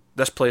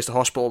this place, the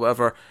hospital,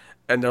 whatever.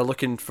 And they're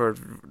looking for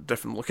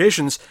different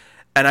locations.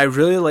 And I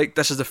really like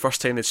this is the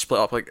first time they'd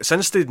split up.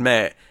 Since they'd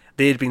met,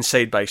 they had been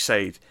side by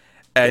side.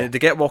 And they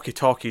get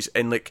walkie-talkies,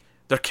 and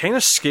they're kind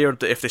of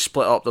scared that if they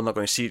split up, they're not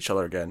going to see each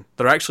other again.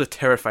 They're actually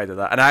terrified of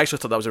that. And I actually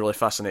thought that was a really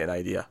fascinating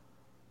idea.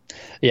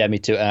 Yeah, me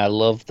too. And I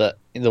love that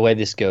the way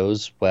this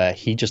goes, where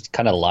he just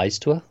kind of lies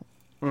to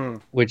her,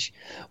 which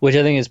I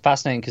think is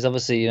fascinating, because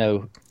obviously,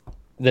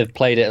 they've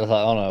played it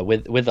oh no,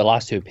 with the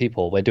last two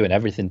people, we're doing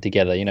everything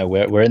together.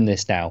 We're in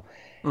this now.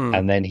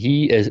 And then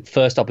he,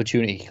 first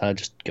opportunity, he kind of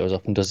just goes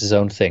up and does his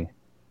own thing.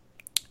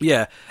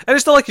 Yeah, and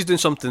it's not like he's doing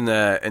something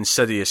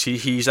insidious.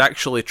 He's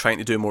actually trying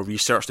to do more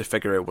research to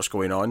figure out what's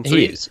going on. So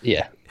he is,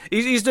 yeah.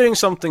 He's doing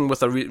something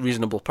with a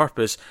reasonable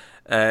purpose.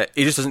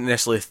 He just doesn't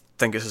necessarily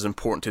think it's as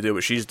important to do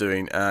what she's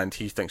doing, and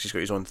he thinks he's got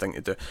his own thing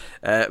to do.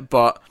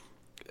 But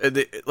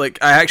I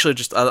actually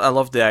I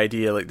love the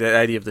idea, like the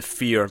idea of the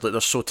fear that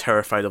they're so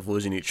terrified of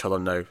losing each other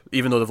now,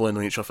 even though they've only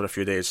known each other for a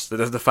few days.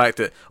 The fact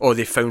that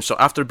they found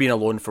after being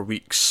alone for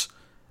weeks.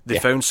 They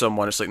found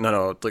someone. It's like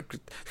no, like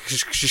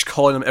she's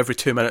calling him every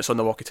 2 minutes on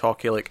the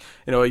walkie-talkie. Like,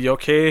 are you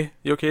okay?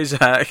 You okay,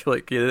 Zach?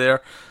 Like, you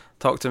there?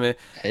 Talk to me.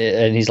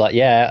 And he's like,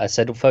 yeah. I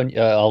said,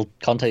 I'll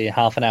contact you in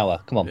half an hour.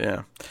 Come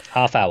on,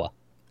 half hour.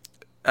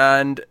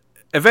 And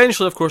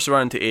eventually, of course, they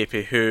run into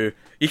Appy, who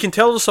you can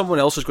tell someone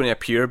else is going to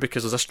appear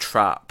because there's this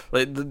trap.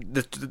 Like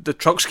the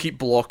trucks keep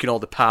blocking all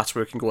the paths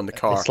where it can go in the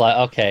car. It's like,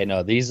 okay,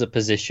 no, these are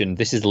positioned.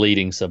 This is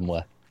leading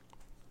somewhere.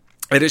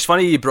 And it's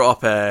funny you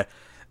brought up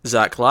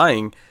Zach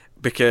lying,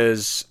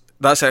 because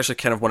that's actually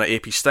kind of one of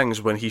AP's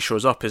things when he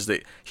shows up, is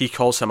that he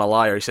calls him a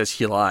liar. He says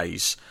he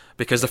lies,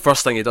 because the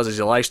first thing he does is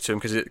he lies to him,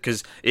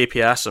 because AP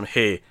asks him,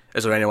 hey,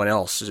 is there anyone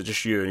else? Is it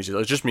just you? And he says,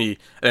 it's just me.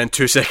 And then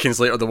 2 seconds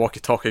later, the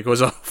walkie-talkie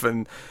goes off,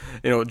 and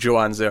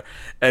Joanne's there.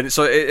 And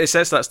so it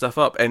sets that stuff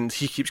up, and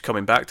he keeps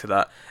coming back to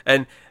that.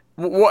 And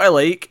what I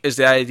like is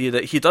the idea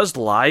that he does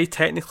lie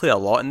technically a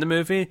lot in the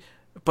movie,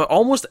 but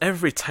almost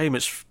every time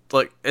it's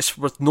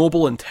with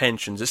noble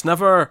intentions. It's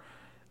never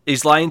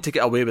he's lying to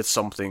get away with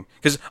something.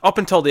 Because up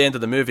until the end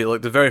of the movie,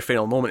 like the very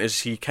final moment,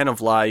 is he kind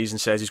of lies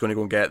and says he's going to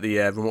go and get the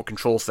remote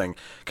control thing.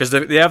 Because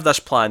they have this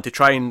plan to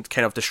try and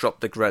kind of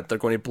disrupt the grid. They're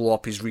going to blow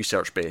up his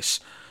research base.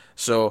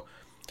 So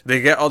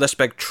they get all this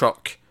big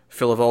truck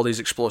full of all these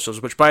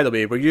explosives. Which, by the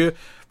way, were you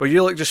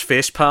like just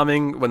face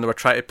palming when they were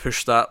trying to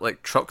push that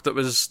like truck that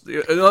was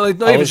not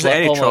even just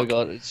any truck? Oh my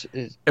god!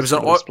 It was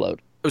an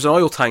explode. It was an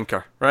oil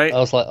tanker, right? I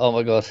was like, oh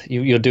my god,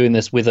 you're doing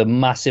this with a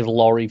massive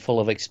lorry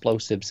full of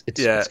explosives.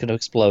 It's going to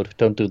explode.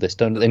 Don't do this.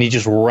 Don't. And he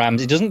just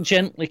rams. He doesn't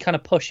gently kind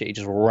of push it. He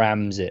just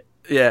rams it.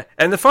 Yeah,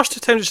 and the first 2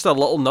 times just a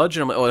little nudge,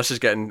 and I'm like, oh, this is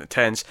getting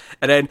tense.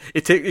 And then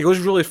he goes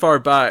really far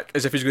back,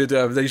 as if he's going to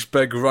do a nice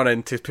big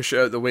run-in to push it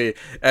out of the way.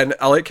 And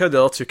I like how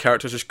the other 2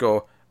 characters just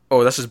go,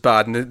 oh, this is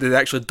bad, and they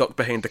actually duck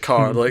behind the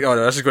car. They're like, oh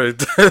no, this is going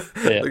to...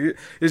 like,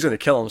 he's going to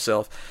kill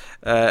himself.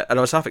 And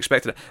I was half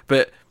expecting it.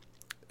 But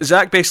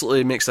Zach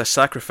basically makes this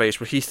sacrifice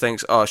where he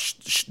thinks, oh,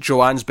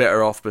 Joanne's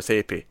better off with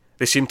AP.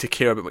 They seem to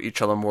care about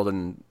each other more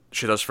than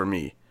she does for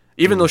me.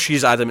 Even though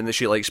she's adamant that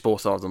she likes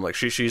both of them. Like,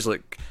 she's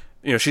like...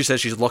 she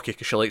says she's lucky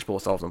because she likes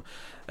both of them.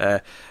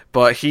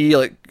 But he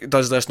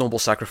does this noble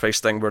sacrifice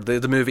thing where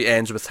the movie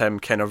ends with him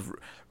kind of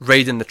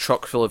raiding the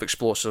truck full of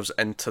explosives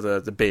into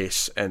the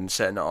base and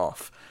setting it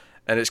off.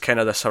 And it's kind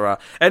of this hurrah.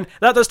 And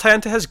that does tie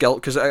into his guilt,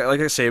 because, like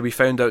I say, we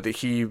found out that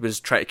he was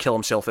trying to kill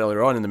himself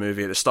earlier on in the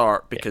movie at the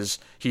start because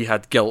he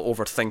had guilt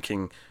over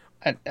thinking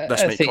this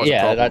might cause a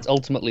problem. That's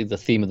ultimately the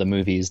theme of the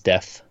movie, is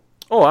death.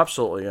 Oh,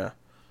 absolutely, yeah.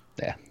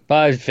 Yeah. But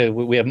I feel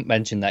we haven't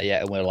mentioned that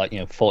yet, and we're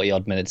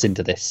 40-odd minutes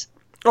into this.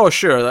 Oh,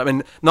 sure. I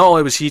mean, not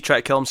only was he trying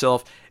to kill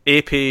himself,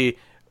 AP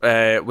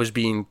was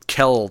being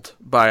killed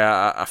by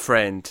a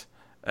friend.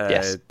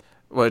 Yes.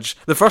 Which,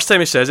 the first time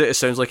he says it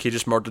sounds like he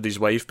just murdered his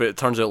wife, but it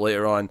turns out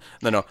later on,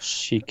 no.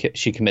 She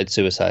committed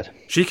suicide.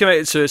 She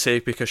committed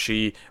suicide because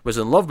she was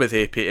in love with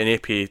AP, and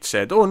AP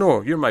said, oh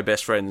no, you're my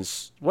best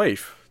friend's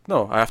wife.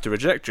 No, I have to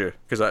reject you,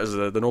 because that is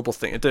the noble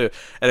thing to do.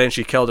 And then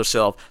she killed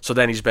herself, so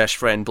then his best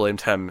friend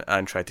blamed him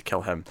and tried to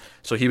kill him.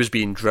 So he was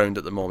being drowned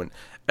at the moment.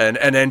 And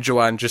then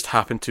Joanne just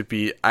happened to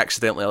be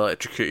accidentally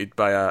electrocuted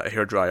by a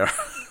hairdryer.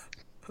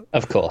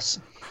 Of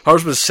course.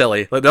 Hers was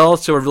silly. Like, they all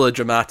two were really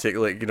dramatic,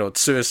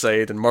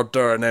 suicide and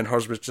murder, and then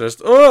hers was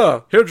just,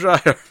 oh,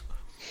 hairdryer.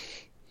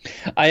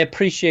 I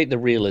appreciate the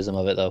realism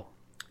of it, though.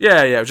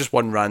 Yeah, it was just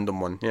one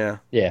random one, yeah.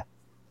 Yeah.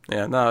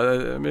 Yeah,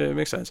 no, it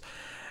makes sense.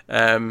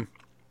 Because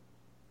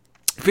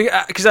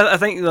I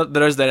think that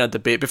there is then a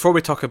debate, before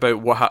we talk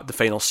about the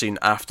final scene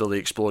after the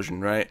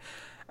explosion, right?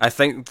 I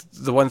think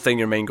the one thing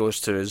your mind goes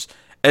to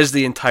is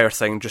the entire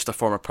thing just a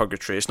form of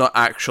purgatory? It's not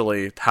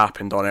actually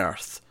happened on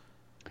Earth.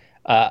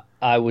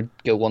 I would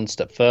go one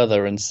step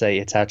further and say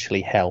it's actually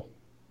hell.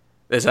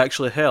 It's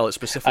actually hell. It's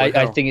specifically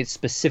hell. I think it's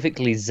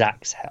specifically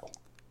Zach's hell.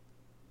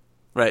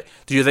 Right.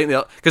 Do you think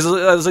because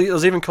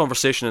there's even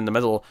conversation in the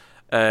middle,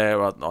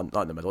 well,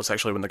 not in the middle, it's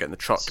actually when they're getting the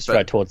truck. It's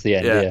right towards the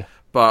end, yeah.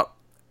 But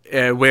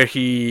where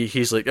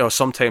he's like, oh,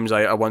 sometimes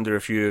I wonder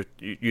if you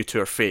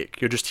two are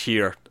fake. You're just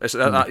here.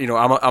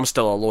 I'm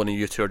still alone, and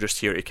you two are just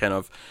here to kind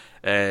of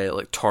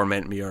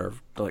torment me or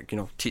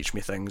teach me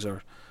things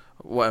or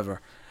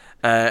whatever.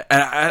 And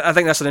I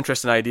think that's an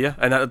interesting idea,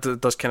 and that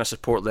does kind of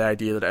support the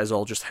idea that it is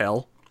all just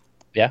hell.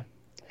 Yeah,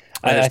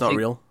 and it's not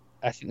real.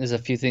 I think there's a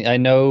few things I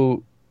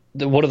know.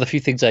 One of the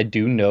few things I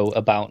do know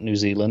about New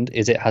Zealand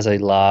is it has a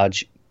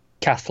large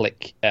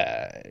Catholic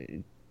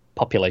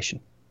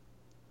population,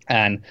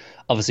 and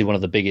obviously one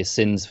of the biggest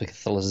sins for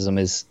Catholicism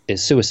is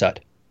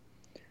suicide.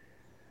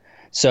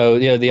 So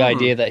the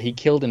idea that he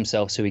killed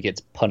himself so he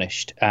gets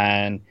punished,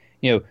 and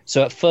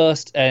so at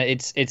first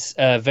it's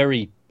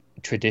very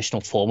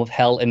traditional form of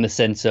hell in the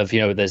sense of,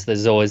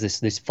 there's always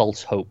this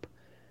false hope.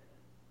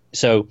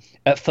 So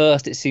at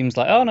first it seems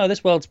like, oh no,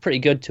 this world's pretty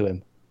good to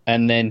him,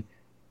 and then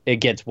it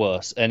gets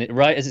worse, and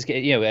right as it's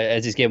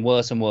getting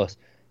worse and worse,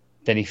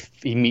 then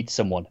he meets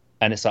someone,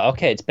 and it's like,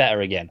 okay, it's better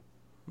again,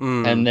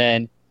 and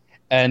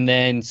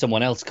then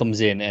someone else comes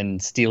in and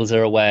steals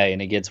her away,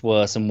 and it gets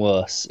worse and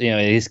worse.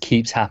 It just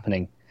keeps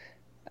happening,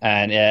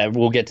 and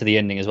we'll get to the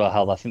ending as well.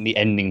 How I think the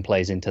ending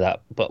plays into that,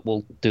 but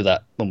we'll do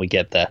that when we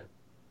get there.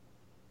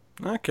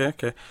 Okay.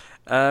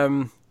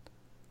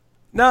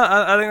 No,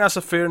 I think that's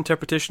a fair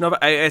interpretation of it.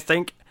 I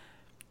think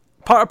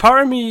part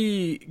of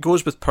me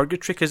goes with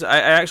Purgatory, because I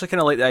actually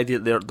kind of like the idea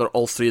that they're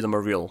all three of them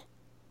are real.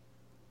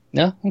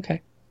 No,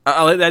 okay.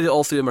 I like the idea that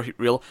all three of them are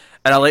real,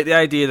 and I like the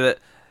idea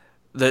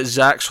that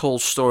Zach's whole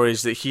story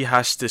is that he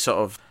has to sort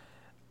of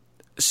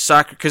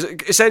because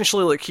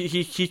essentially, like,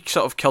 he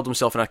sort of killed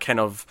himself in a kind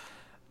of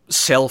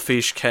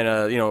selfish, kind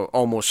of,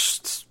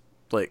 almost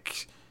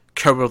like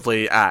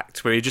cowardly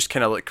act where he just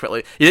kind of like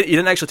quickly he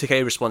didn't actually take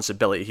any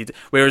responsibility.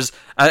 Whereas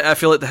I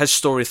feel like his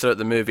story throughout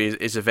the movie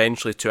is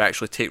eventually to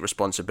actually take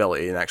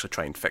responsibility and actually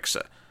try and fix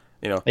it.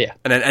 Yeah.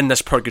 And then in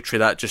this Purgatory,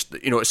 that just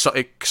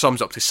it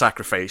sums up to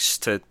sacrifice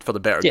for the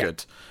better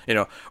good.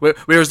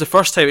 Whereas the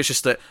first time it's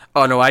just that,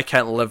 oh no, I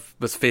can't live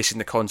with facing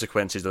the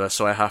consequences of this,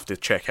 so I have to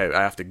check out.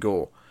 I have to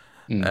go.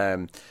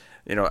 I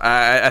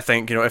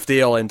think if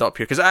they all end up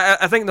here, because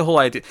I think the whole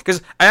idea,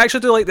 because I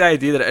actually do like the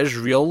idea that it is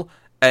real.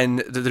 And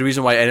the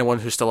reason why anyone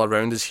who's still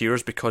around is here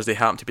is because they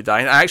happen to be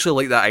dying. I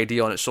actually like that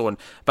idea on its own,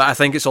 but I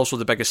think it's also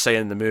the biggest sign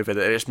in the movie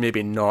that it's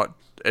maybe not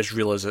as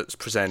real as it's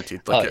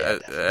presented.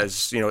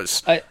 It's.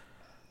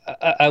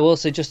 I will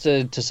say, just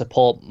to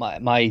support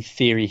my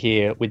theory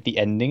here with the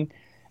ending,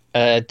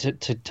 to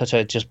touch on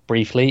it just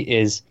briefly,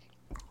 is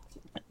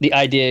the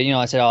idea.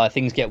 I said,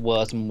 things get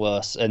worse and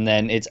worse, and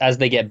then it's as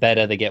they get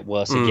better, they get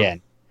worse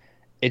again.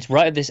 It's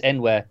right at this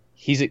end where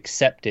he's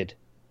accepted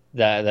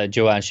that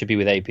Joanne should be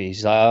with AP.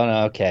 She's like, oh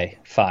no, okay,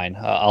 fine,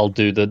 I'll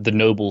do the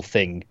noble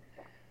thing.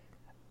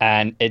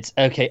 And it's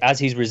okay, as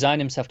he's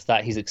resigned himself to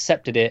that, he's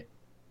accepted it,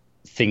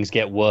 things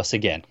get worse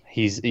again.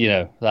 He's,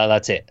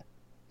 that's it.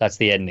 That's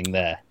the ending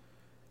there.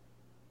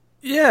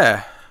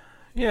 Yeah.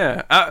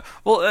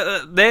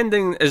 The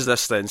ending is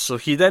this then. So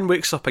he then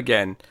wakes up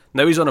again.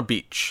 Now he's on a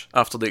beach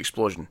after the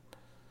explosion.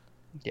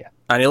 Yeah.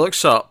 And he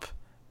looks up,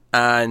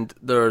 and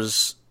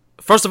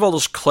first of all,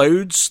 there's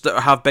clouds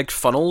that have big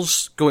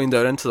funnels going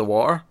down into the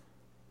water.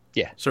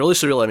 Yeah. It's a really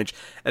surreal image.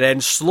 And then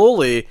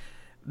slowly,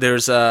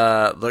 there's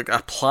a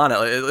planet.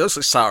 It looks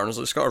like Saturn.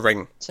 It's got a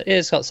ring.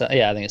 It's got Saturn.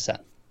 Yeah, I think it's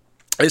Saturn.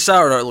 It's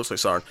Saturn, or it looks like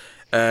Saturn.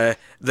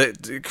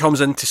 That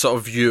comes into sort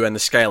of view in the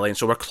skyline.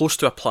 So we're close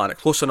to a planet,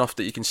 close enough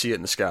that you can see it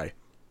in the sky.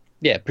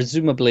 Yeah,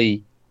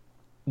 presumably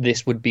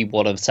this would be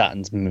one of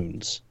Saturn's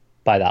moons,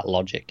 by that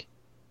logic.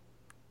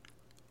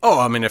 Oh,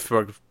 I mean,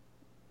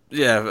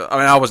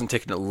 I wasn't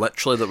taking it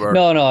literally that we're...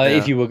 No,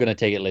 if you were going to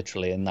take it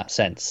literally in that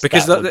sense.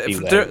 Because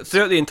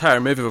throughout the entire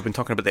movie we've been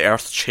talking about the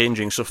Earth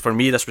changing, so for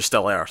me this was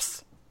still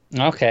Earth.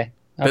 Okay.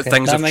 But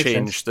things have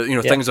changed.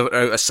 Things have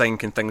out of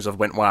sync and things have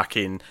went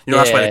wacky, and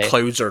that's why the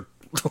clouds are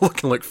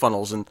looking like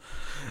funnels and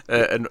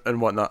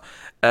whatnot.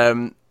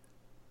 And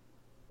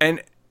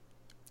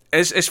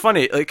it's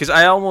funny, because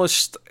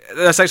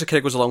this actually kind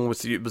of goes along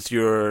with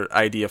your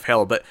idea of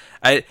hell, but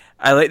I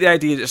like the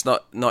idea that it's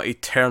not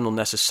eternal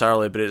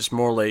necessarily, but it's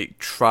more like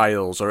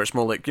trials, or it's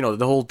more like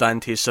the whole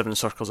Dante's 7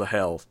 circles of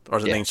hell, or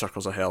is it 9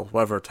 circles of hell,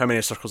 whatever, how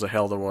many circles of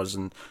hell there was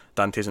in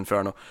Dante's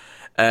Inferno,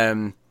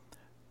 and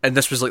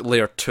this was like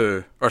layer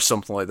 2 or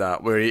something like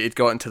that, where he'd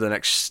got into the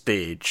next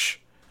stage.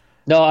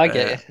 No, I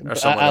get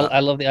it. I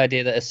love the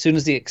idea that as soon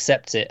as he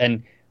accepts it,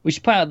 and we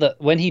should point out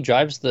that when he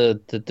drives the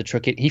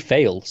truck, he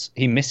fails.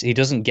 He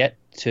doesn't get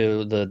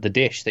to the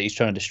dish that he's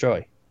trying to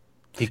destroy.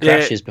 He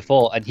crashes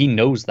before, and he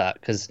knows that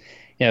because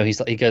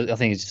he goes. I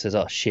think he just says,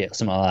 "Oh shit,"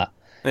 something like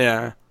that.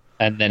 Yeah.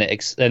 And then it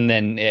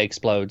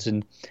explodes,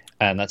 and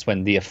that's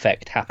when the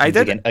effect happens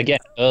again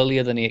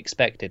earlier than he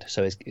expected.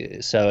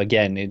 So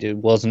again, it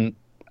wasn't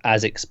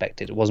as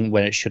expected. It wasn't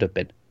when it should have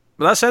been.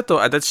 But that said, though,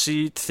 I did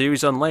see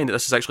theories online that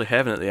this is actually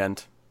heaven at the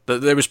end.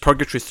 That there was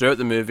purgatory throughout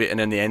the movie, and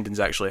then the ending's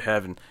actually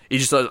heaven. He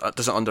just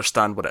doesn't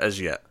understand what it is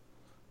yet.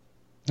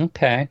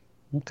 Okay.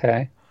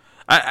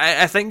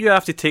 I think you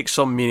have to take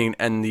some meaning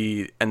in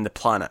the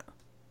planet,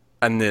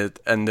 and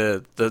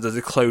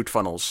the cloud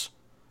funnels.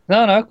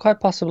 No, quite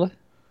possibly.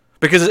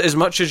 Because as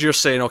much as you're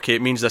saying, okay,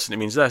 it means this and it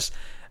means this,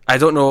 I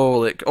don't know,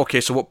 like,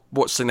 okay, so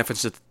what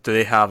significance do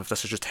they have if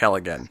this is just hell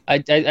again?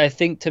 I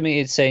think to me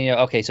it's saying,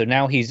 okay, so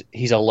now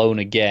he's alone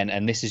again,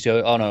 and this is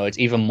oh no, it's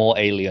even more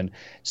alien.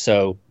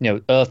 So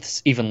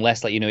Earth's even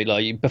less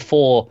like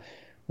before,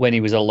 when he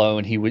was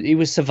alone, he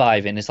was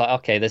surviving. It's like,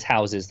 okay, there's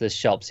houses, there's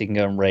shops, he can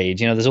go and raid.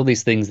 There's all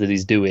these things that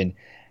he's doing.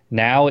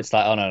 Now it's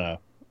like, oh no,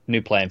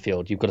 new playing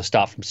field. You've got to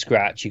start from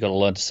scratch. You've got to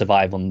learn to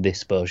survive on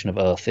this version of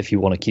Earth if you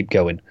want to keep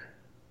going.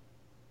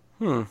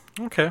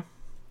 Okay.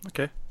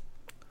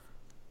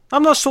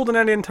 I'm not sold on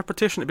any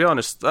interpretation, to be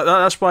honest.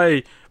 That's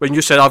why when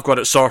you said I've got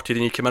it sorted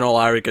and you came in all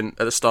arrogant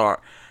at the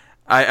start,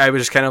 I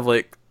was just kind of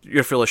like,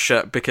 you're full of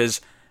shit,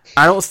 because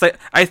I think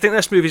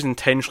this movie's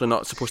intentionally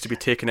not supposed to be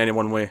taken any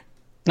one way.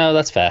 No,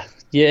 that's fair.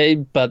 Yeah,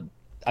 but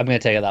I'm going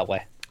to take it that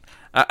way.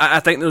 I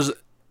think there's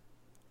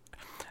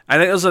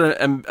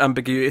an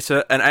ambiguity to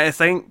it, and I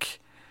think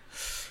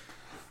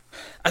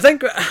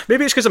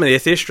maybe it's because I'm an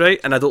atheist, right?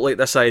 And I don't like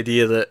this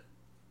idea that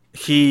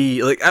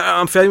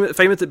I'm fine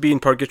with it being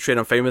purgatory, and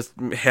I'm fine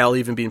with hell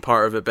even being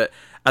part of it. But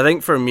I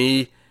think for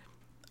me,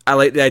 I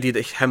like the idea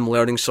that him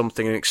learning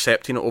something and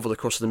accepting it over the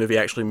course of the movie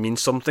actually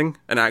means something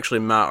and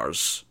actually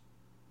matters.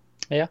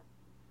 Yeah,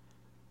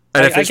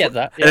 and I get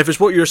that. Yeah. And if it's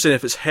what you're saying,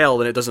 if it's hell,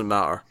 then it doesn't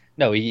matter.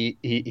 No,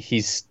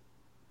 he's.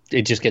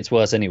 It just gets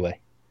worse anyway.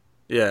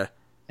 Yeah.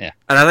 Yeah.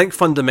 And I think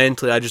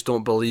fundamentally, I just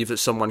don't believe that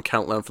someone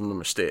can't learn from their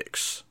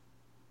mistakes.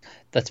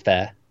 That's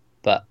fair,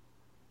 but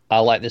I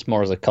like this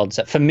more as a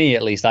concept. For me,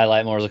 at least, I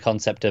like it more as a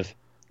concept of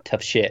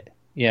tough shit.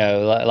 You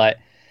know, like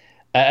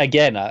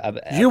again.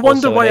 You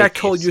wonder why I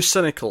call you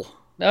cynical.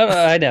 No,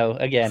 I know.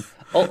 Again,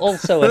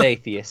 also an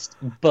atheist,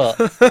 but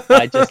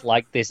I just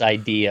like this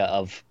idea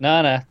of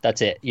no,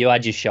 that's it. You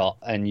had your shot,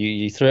 and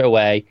you threw it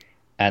away,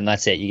 and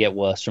that's it. You get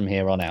worse from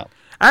here on out.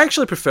 I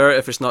actually prefer it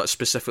if it's not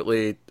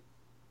specifically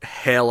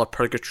hell or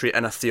purgatory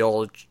in a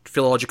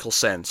theological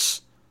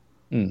sense.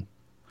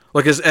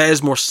 Like it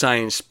is more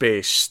science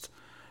based,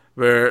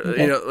 where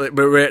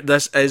where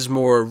this is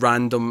more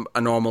random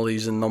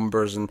anomalies and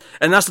numbers, and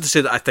that's not to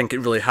say that I think it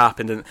really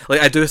happened. And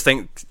like I do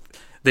think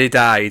they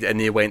died and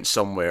they went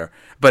somewhere,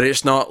 but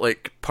it's not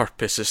like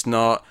purpose. It's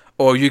not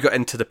you got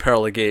into the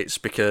pearly gates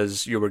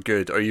because you were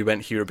good, or you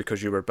went here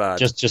because you were bad.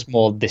 Just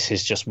more. This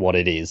is just what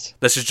it is.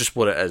 This is just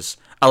what it is.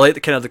 I like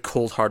the kind of the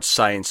cold hard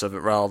science of it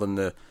rather than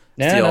the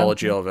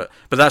theology of it,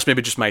 but that's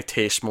maybe just my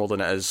taste more than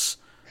it is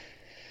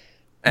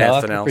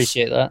anything else. I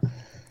appreciate that.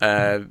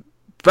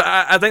 But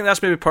I think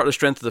that's maybe part of the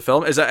strength of the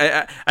film. Is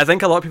I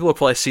think a lot of people will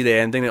probably see the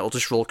ending and it'll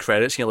just roll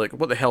credits and you're like,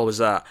 what the hell was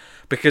that?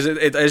 Because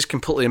it is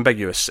completely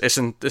ambiguous.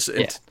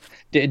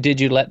 Did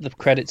you let the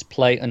credits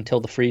play until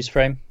the freeze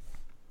frame?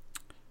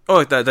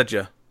 Oh, did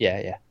you?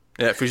 Yeah.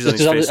 Yeah, it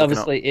freezes on his face.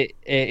 Obviously,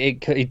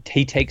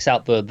 he takes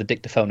out the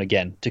dictaphone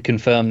again to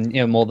confirm,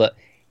 more that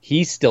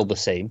he's still the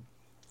same.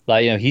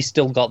 Like, he's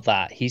still got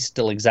that. He's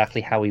still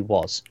exactly how he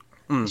was.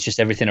 It's just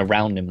everything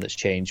around him that's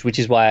changed, which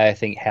is why I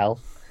think hell,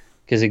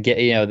 because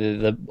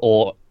again,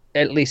 or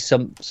at least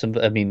some.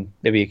 I mean,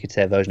 maybe you could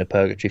say a version of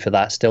purgatory for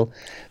that still,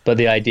 but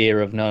the idea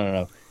of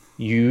no,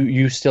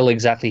 you still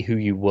exactly who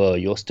you were.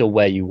 You're still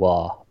where you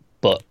are,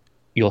 but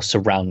your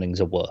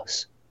surroundings are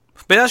worse.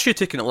 But that's you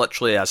taking it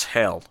literally as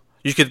hell.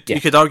 You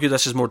could argue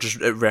this is more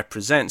just it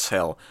represents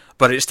hell,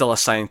 but it's still a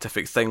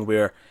scientific thing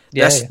where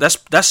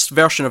this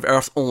version of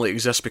Earth only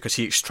exists because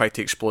he tried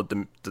to explode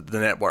the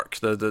network,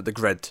 the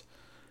grid,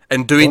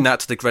 and doing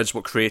that to the grid's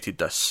what created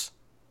this.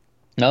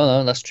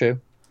 No, that's true.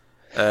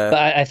 But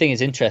I think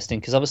it's interesting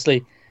because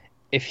obviously,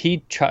 if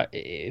he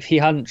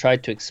hadn't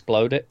tried to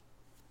explode it,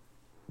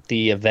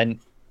 the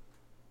event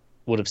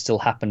would have still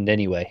happened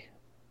anyway.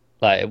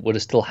 Like it would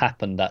have still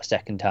happened that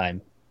second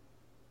time.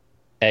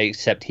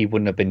 Except he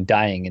wouldn't have been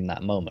dying in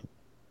that moment.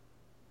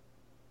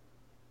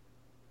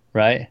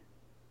 Right?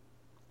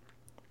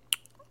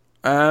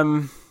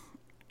 Well,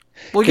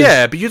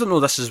 yeah, but you don't know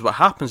this is what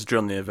happens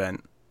during the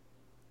event.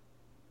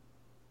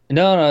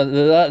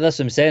 No, that's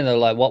what I'm saying, though.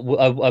 Like,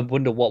 I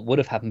wonder what would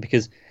have happened,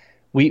 because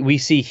we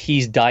see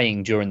he's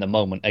dying during the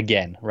moment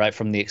again, right,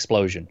 from the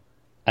explosion,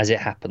 as it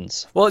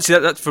happens. Well, see,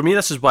 that for me,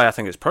 this is why I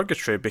think it's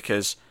purgatory,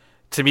 because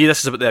to me, this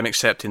is about them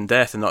accepting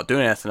death and not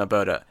doing anything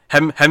about it.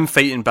 Him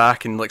fighting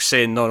back and like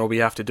saying, no, we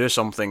have to do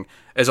something,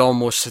 is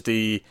almost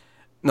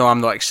no,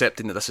 I'm not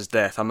accepting that this is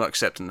death. I'm not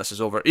accepting this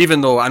is over.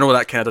 Even though I know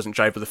that kind of doesn't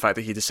jive with the fact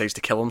that he decides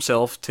to kill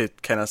himself to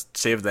kind of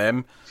save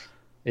them.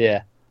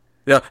 Yeah.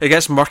 Yeah, it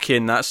gets murky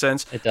in that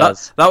sense. It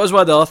does. That was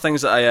one of the other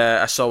things that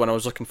I saw when I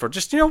was looking for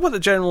just, what the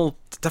general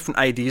different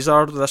ideas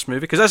are of this movie.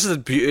 Because this is the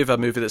beauty of a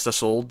movie that's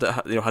this old,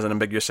 that has an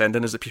ambiguous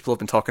ending, is that people have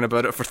been talking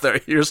about it for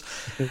 30 years.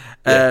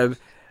 Yeah.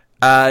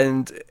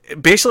 And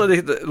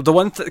basically, the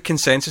one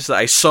consensus that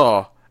I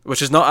saw,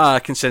 which is not a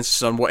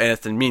consensus on what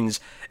anything means,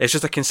 it's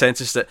just a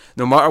consensus that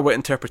no matter what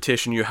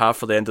interpretation you have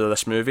for the end of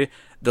this movie,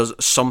 there's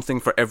something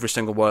for every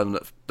single one of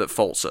them that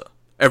faults it.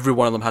 Every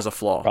one of them has a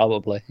flaw.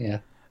 Probably, yeah.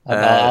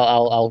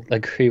 I'll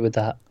agree with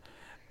that.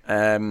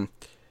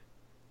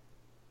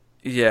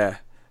 Yeah.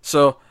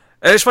 So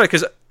it's funny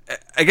because,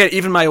 again,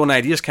 even my own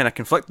ideas kind of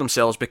conflict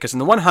themselves, because on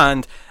the one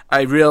hand,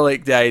 I really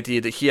like the idea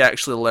that he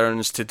actually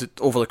learns to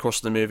over the course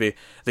of the movie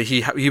that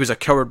he was a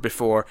coward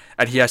before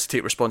and he has to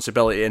take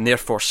responsibility and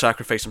therefore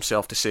sacrifice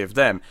himself to save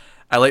them.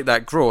 I like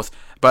that growth,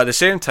 but at the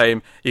same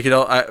time, the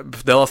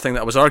other thing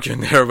that I was arguing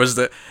there was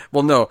that,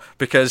 well, no,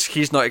 because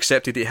he's not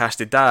accepted that he has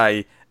to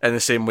die in the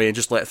same way and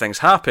just let things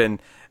happen.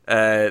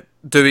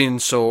 Doing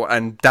so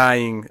and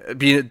dying,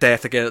 being at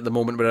death again at the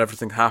moment when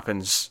everything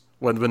happens,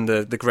 when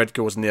the grid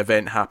goes and the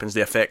event happens,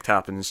 the effect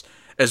happens,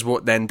 is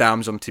what then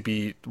damns him to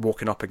be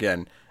woken up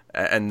again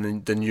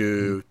in the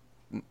new,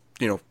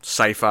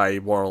 sci-fi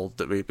world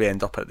that we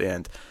end up at the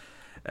end.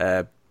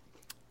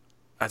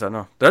 I don't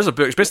know. There's a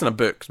book. It's based on a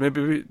book. So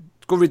maybe we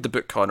go read the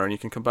book, Connor, and you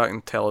can come back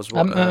and tell us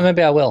what.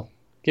 Maybe I will.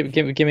 Give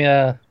me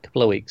a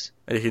couple of weeks.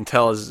 And you can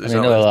tell us. I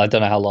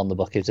don't know how long the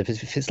book is. If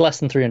it's less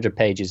than 300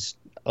 pages,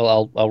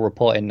 I'll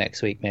report in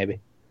next week, maybe.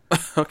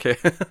 Okay.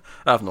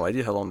 I have no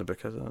idea how long the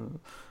book is.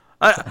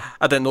 I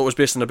didn't know it was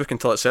based on a book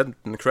until it said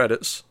in the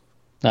credits.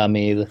 No,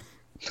 me either.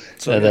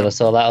 So then I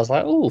saw that, I was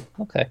like, oh,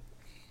 okay.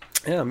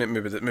 Yeah, maybe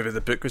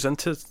the book was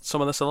into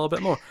some of this a little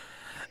bit more.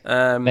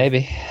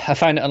 Maybe. I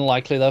find it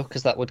unlikely, though,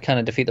 because that would kind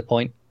of defeat the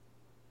point,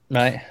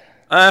 right?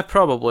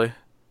 Probably.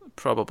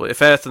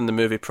 If anything, the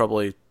movie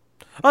probably...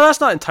 Oh, that's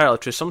not entirely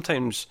true.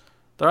 Sometimes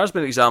there has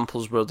been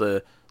examples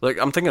where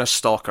I'm thinking of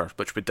Stalker,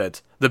 which we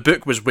did. The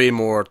book was way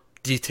more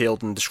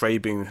detailed in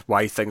describing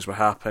why things were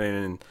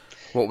happening and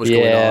what was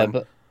going on. Yeah,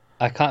 but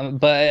I can't.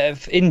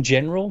 But in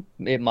general,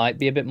 it might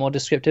be a bit more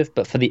descriptive.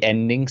 But for the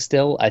ending,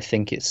 still, I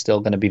think it's still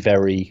going to be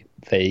very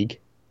vague.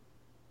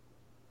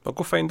 I'll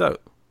go find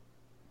out.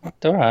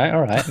 All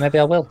right. Maybe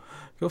I will.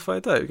 Go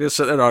find out. You can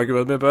sit there and argue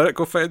with me about it.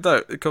 Go find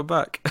out. Come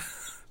back.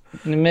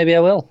 Maybe I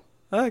will.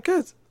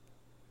 Good.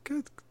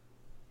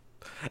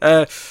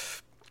 But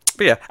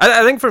yeah,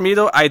 I think for me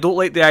though, I don't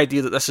like the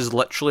idea that this is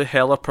literally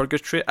hell or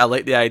purgatory. I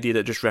like the idea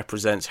that it just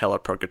represents hell or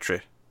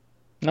purgatory.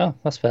 No,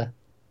 that's fair.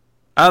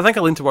 I think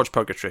I lean towards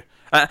purgatory.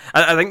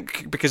 I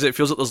think because it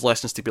feels like there's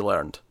lessons to be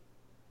learned.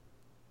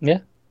 Yeah.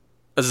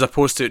 As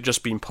opposed to it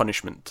just being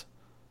punishment.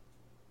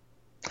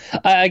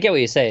 I get what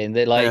you're saying.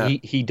 That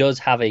he does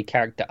have a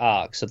character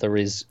arc, so there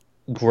is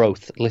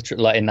growth,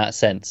 literally, like, in that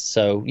sense.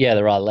 So yeah,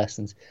 there are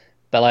lessons.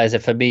 But like I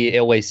said, for me, it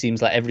always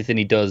seems like everything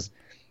he does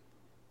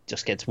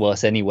just gets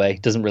worse anyway.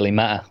 Doesn't really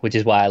matter, which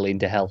is why I lean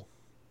to hell.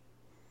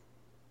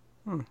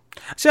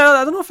 See,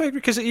 I don't know if I agree,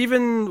 because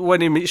even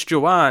when he meets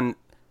Joanne,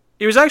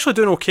 he was actually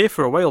doing okay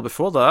for a while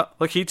before that.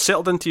 Like, he'd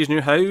settled into his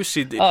new house.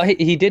 He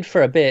did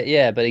for a bit,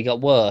 yeah, but he got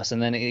worse, and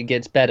then it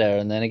gets better,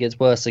 and then it gets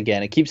worse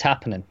again. It keeps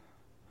happening.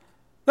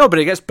 No, but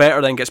it gets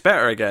better, then gets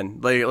better again.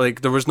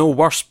 Like there was no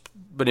worse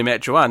when he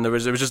met Joanne. It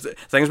was just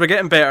things were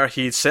getting better.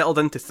 He'd settled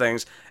into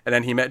things, and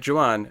then he met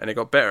Joanne, and it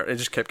got better. It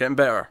just kept getting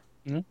better.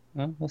 No,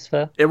 that's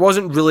fair. It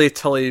wasn't really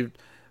till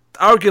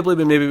arguably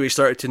when maybe we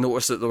started to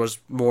notice that there was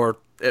more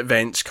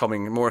events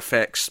coming, more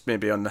effects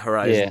maybe on the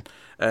horizon.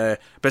 Yeah.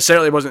 But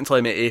certainly it wasn't until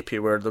I met AP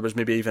where there was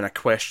maybe even a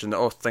question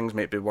that things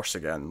might be worse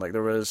again. Like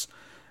there was,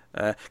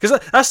 because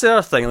that's the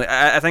other thing. Like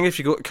I think if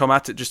you come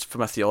at it just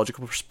from a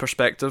theological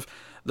perspective,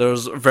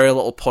 there's very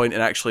little point in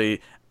actually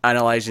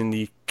analysing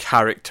the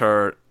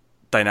character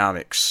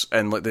dynamics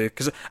and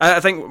because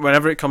I think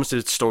whenever it comes to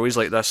stories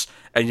like this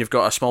and you've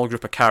got a small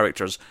group of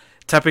characters,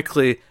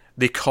 typically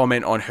they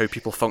comment on how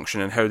people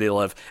function and how they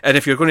live. And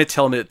if you're going to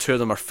tell me that two of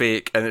them are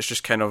fake and it's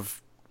just kind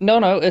of... No,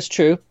 it's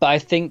true. But I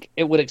think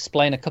it would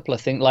explain a couple of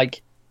things.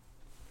 Like,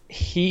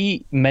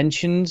 he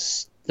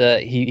mentions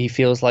that he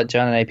feels like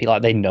Jan and AP,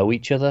 like, they know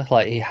each other.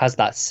 Like, he has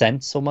that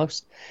sense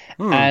almost.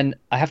 And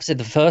I have to say,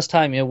 the first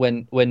time,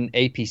 when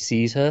AP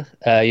sees her,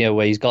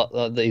 where he's got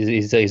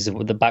he's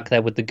the back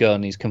there with the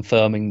gun, he's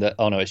confirming that,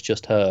 oh no, it's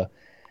just her.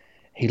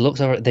 He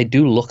looks over. They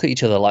do look at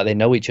each other like they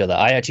know each other.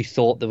 I actually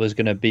thought there was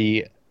going to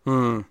be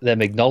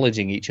them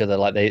acknowledging each other,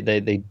 like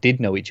they did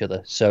know each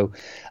other. So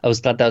I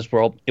was glad that was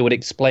brought up. It would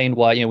explain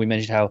why we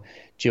mentioned how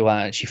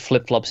Joanne, she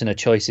flip flops in her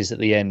choices at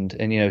the end,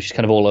 and she's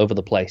kind of all over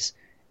the place.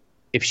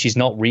 If she's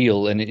not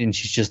real and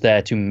she's just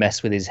there to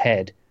mess with his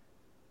head,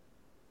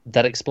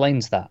 that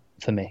explains that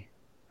for me.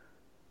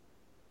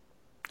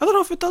 I don't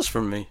know if it does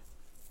for me.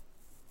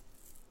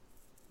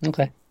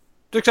 Okay.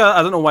 I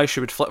don't know why she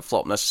would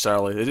flip-flop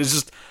necessarily. It's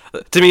just,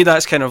 to me,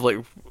 that's kind of like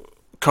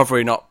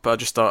covering up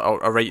just a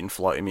writing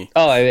flaw to me.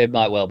 Oh, it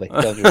might well be.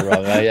 Don't get me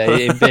wrong.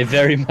 It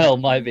very well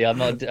might be. I'm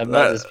not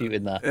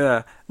disputing that.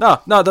 Yeah.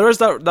 No, there is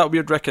that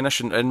weird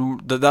recognition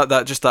and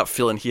that just that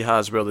feeling he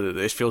has where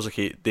it feels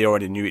like they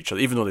already knew each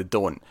other, even though they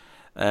don't.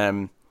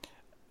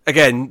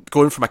 Again,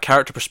 going from a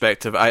character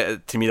perspective,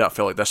 to me that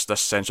felt like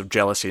this sense of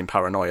jealousy and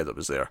paranoia that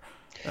was there.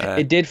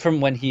 It did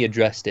from when he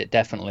addressed it,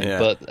 definitely.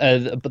 Yeah.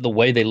 But the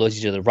way they looked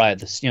at each other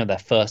right at their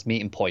first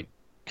meeting point.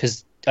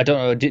 Because I don't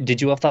know,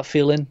 did you have that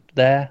feeling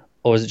there,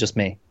 or was it just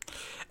me?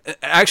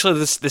 Actually,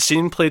 the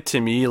scene played to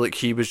me like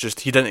he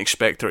didn't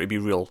expect her to be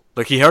real.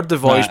 Like he heard the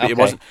voice, but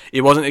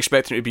he wasn't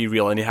expecting her to be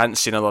real, and he hadn't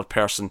seen another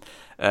person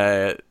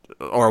or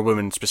a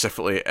woman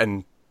specifically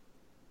in.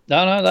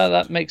 No,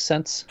 that makes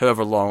sense.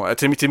 However long,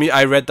 to me,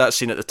 I read that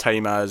scene at the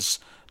time as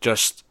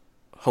just.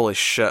 Holy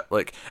shit!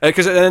 Like,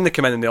 because then they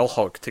come in and they all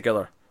hug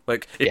together.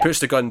 Like he puts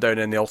the gun down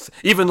and they all,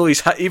 even though he's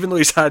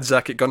had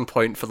Zach at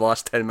gunpoint for the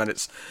last 10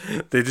 minutes,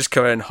 they just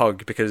come in and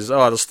hug because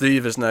there's three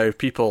of us now,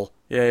 people,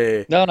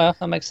 yay! No,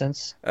 that makes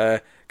sense.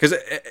 Because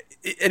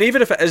and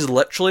even if it is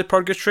literally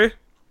purgatory,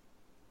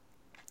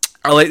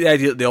 I like the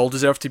idea that they all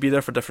deserve to be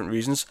there for different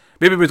reasons.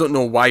 Maybe we don't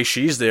know why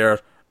she's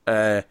there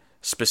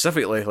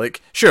specifically.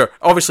 Like, sure,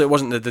 obviously it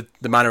wasn't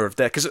the manner of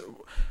death because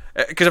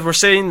if we're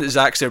saying that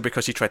Zach's there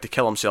because he tried to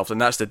kill himself, then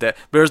that's the death.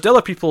 Whereas the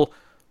other people,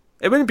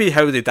 it wouldn't be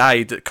how they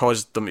died that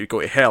caused them to go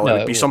to hell. No, it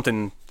would be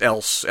something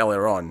else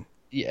earlier on.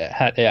 it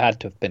had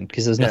to have been,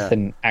 because there's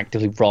nothing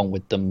actively wrong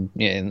with them,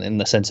 in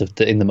the sense of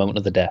in the moment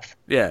of the death.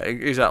 Yeah,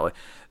 exactly.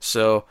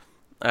 So,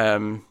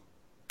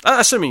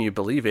 assuming you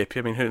believe AP,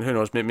 I mean, who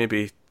knows?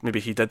 Maybe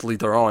he did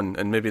lead her on,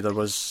 and maybe there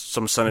was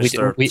some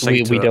sinister. We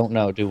don't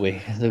know, do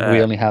we?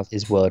 We only have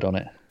his word on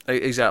it.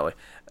 Exactly.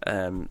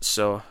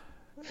 So.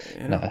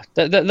 No.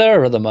 There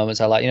are other moments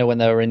I like, when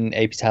they were in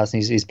AP's house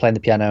and he's playing the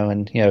piano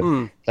and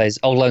plays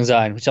Auld Lang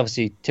Syne, which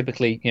obviously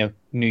typically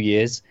New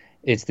Year's,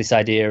 it's this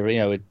idea of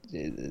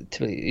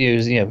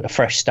a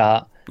fresh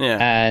start. Yeah.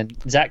 And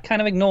Zach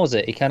kind of ignores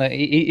it.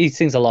 He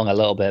sings along a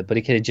little bit, but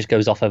he kind of just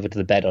goes off over to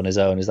the bed on his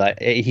own. It's like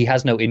he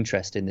has no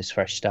interest in this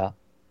fresh start.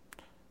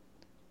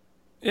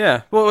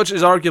 Yeah, well, which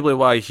is arguably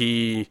why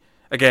he.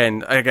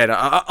 Again,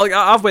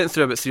 I've went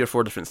through about 3 or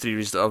 4 different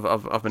theories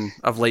that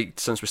I've liked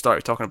since we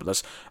started talking about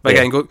this. But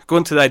again,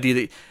 going to the idea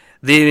that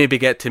they maybe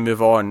get to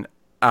move on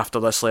after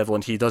this level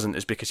and he doesn't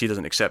is because he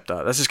doesn't accept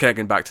that. This is kind of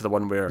going back to the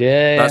one where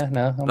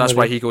that's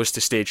why he goes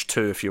to stage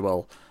 2, if you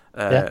will,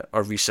 or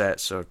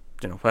resets, or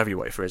however you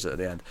want to phrase it at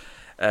the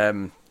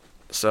end.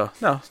 So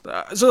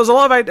there's a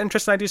lot of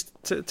interesting ideas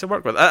to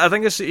work with. I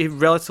think it's a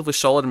relatively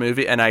solid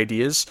movie in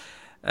ideas,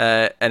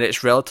 and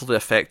it's relatively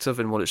effective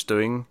in what it's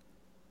doing.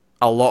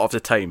 A lot of the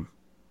time.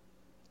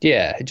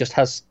 Yeah, it just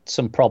has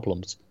some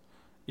problems.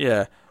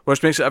 Yeah,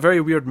 which makes it a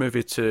very weird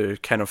movie to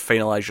kind of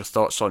finalise your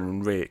thoughts on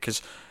and rate.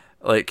 Because,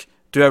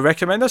 do I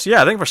recommend this?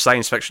 Yeah, I think for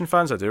science fiction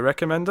fans, I do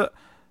recommend it.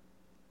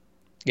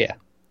 Yeah,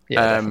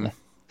 definitely.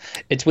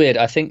 It's weird.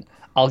 I think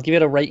I'll give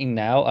it a rating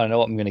now. I know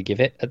what I'm going to give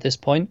it at this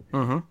point.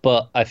 Mm-hmm.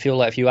 But I feel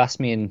like if you ask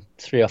me in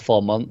 3 or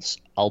 4 months,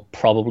 I'll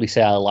probably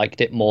say I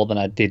liked it more than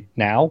I did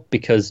now,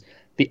 because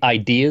the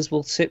ideas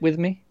will sit with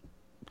me.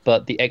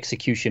 But the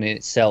execution in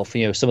itself,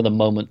 some of the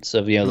moments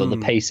of, the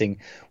pacing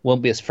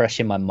won't be as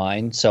fresh in my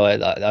mind, so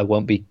I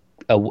won't be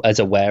as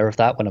aware of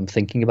that when I'm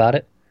thinking about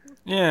it.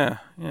 Yeah.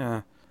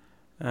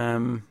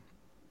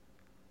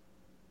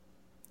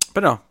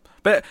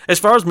 But as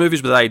far as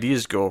movies with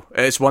ideas go,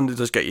 it's one that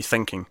does get you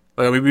thinking.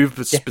 We've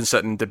been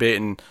sitting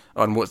debating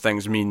on what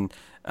things mean,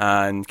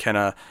 and kind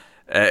of,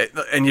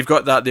 and you've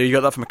got that there. You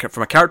got that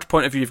from a character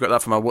point of view. You've got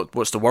that from a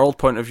what's the world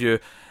point of view.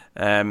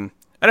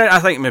 And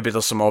I think maybe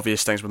there's some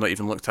obvious things we've not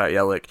even looked at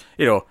yet,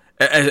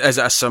 is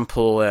it a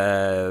simple,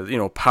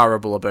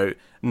 parable about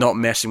not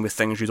messing with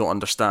things you don't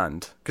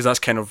understand? Because that's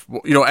kind of,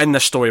 in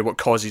this story, what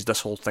causes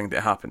this whole thing to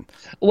happen.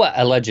 Well,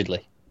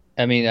 allegedly.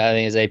 I mean, I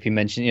think as AP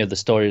mentioned, the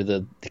story of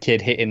the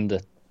kid hitting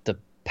the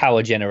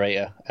power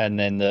generator, and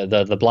then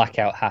the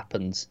blackout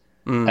happens.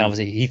 And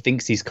obviously he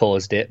thinks he's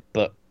caused it,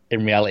 but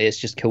in reality it's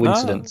just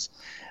coincidence.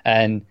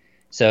 And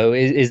so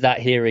is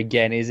that here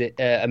again? Is it,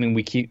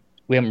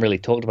 we haven't really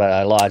talked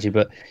about it largely,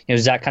 but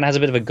Zach kind of has a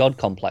bit of a god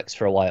complex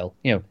for a while.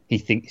 He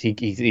thinks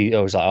he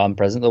was like, I'm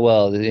president of the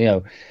world.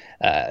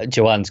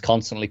 Joanne's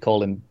constantly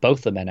calling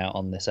both the men out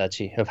on this,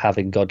 actually, of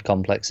having god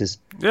complexes.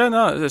 Yeah,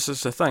 no, this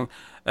is the thing.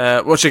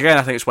 Which again,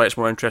 I think is why it's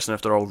more interesting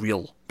if they're all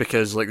real,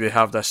 because they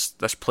have this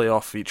play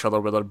off each other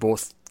where they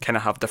both kind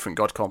of have different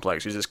god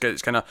complexes. It's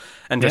kind of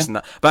interesting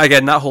that. But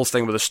again, that whole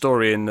thing with the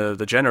story and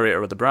the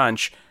generator with the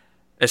branch,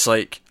 it's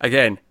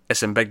again,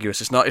 it's ambiguous.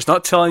 It's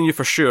not telling you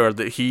for sure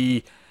that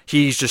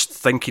he's just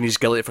thinking he's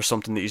guilty for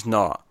something that he's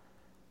not.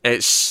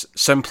 It's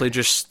simply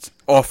just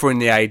offering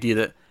the idea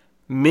that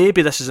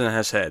maybe this is in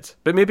his head,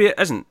 but maybe it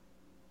isn't.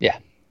 Yeah.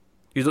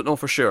 You don't know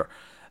for sure.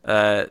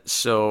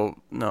 So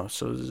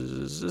it's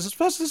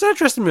an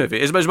interesting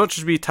movie. As much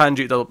as we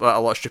tangented a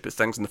lot of stupid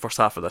things in the first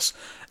half of this,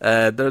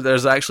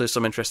 there's actually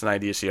some interesting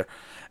ideas here.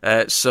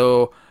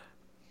 So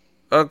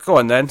go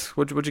on then.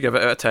 Would you give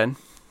it out of 10?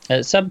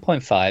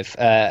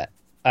 7.5.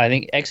 I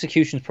think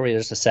execution's probably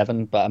just a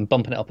 7, but I'm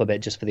bumping it up a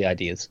bit just for the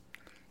ideas.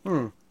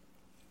 Yeah,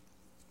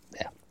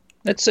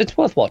 it's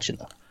worth watching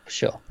though, for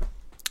sure.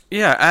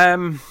 Yeah.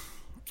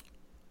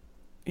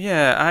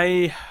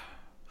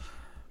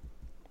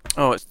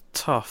 It's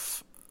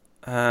tough.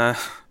 I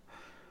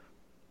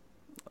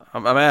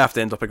might have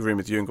to end up agreeing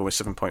with you and go with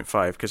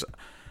 7.5, because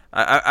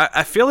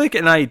I feel like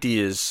in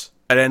ideas,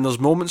 and then there's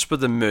moments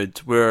with the mood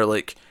where,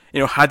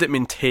 had it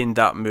maintained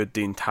that mood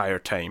the entire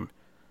time,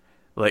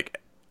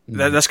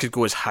 this could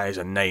go as high as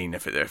a 9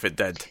 if it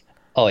did.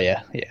 Oh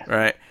yeah.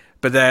 Right,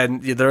 but then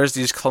there is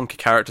these clunky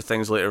character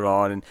things later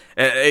on, and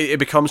it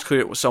becomes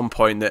clear at some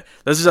point that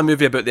this is a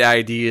movie about the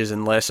ideas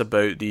and less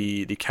about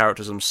the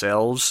characters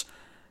themselves.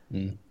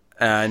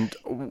 And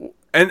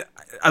I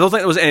don't think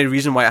there was any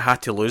reason why it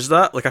had to lose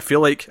that. I feel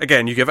like,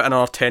 again, you give it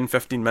another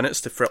 10-15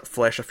 minutes to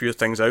flesh a few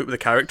things out with the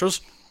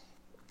characters.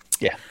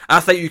 Yeah, I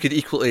think you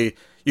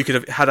could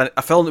have had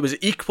a film that was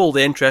equal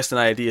the interest in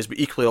ideas, but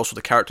equally also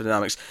the character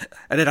dynamics.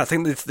 And then I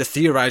think the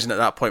theorising at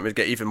that point would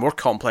get even more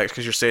complex,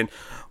 because you're saying,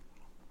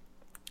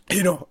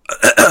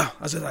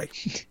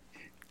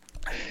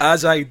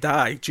 as I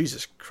die,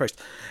 Jesus Christ.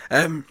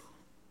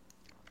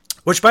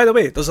 Which, by the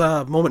way, there's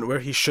a moment where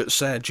he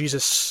shoots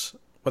Jesus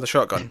with a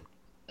shotgun.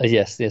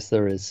 Yes,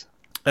 there is.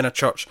 In a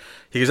church.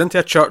 He goes into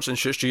a church and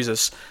shoots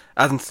Jesus,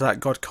 adding to that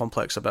god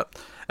complex a bit.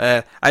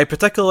 I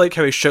particularly like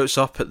how he shouts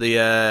up at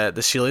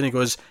the ceiling. He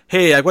goes,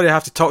 "Hey, I'm going to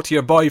have to talk to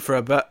your boy for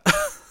a bit."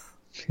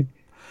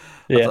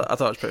 Yeah, I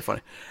thought it was pretty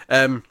funny.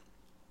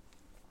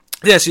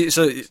 Yeah,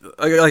 so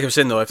like I was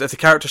saying though, if the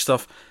character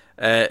stuff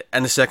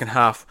in the second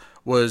half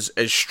was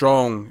as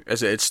strong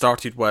as it had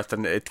started with,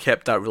 and it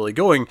kept that really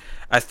going,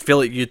 I feel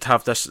like you'd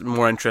have this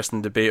more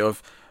interesting debate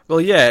of, well,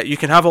 yeah, you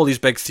can have all these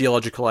big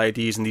theological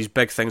ideas and these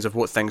big things of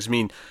what things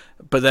mean,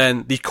 but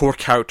then the core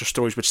character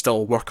stories would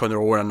still work on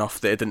their own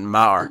enough that it didn't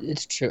matter.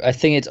 It's true. I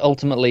think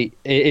it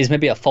is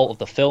maybe a fault of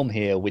the film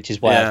here, which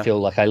is why I feel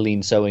like I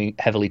lean so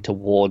heavily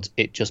towards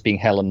it just being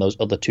hell and those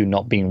other two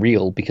not being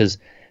real, because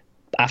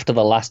after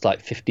the last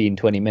 15,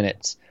 20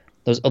 minutes,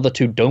 those other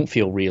two don't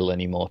feel real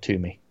anymore to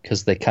me,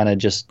 because they kind of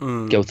just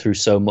go through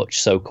so much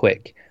so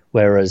quick,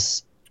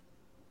 whereas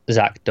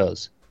Zach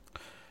does.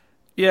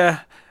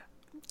 Yeah.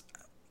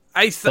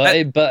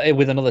 But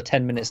with another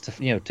 10 minutes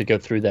to go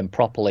through them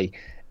properly,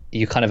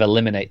 you kind of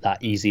eliminate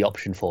that easy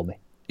option for me.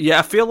 Yeah,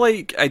 I feel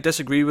like I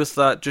disagree with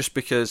that just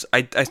because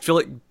I feel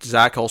like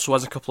Zach also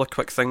has a couple of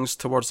quick things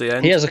towards the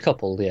end. He has a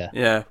couple, yeah.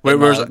 Yeah.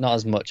 Whereas, not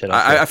as much,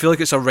 I feel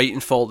like it's a writing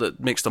fault that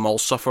makes them all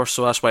suffer,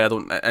 so that's why I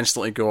don't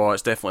instantly go, oh,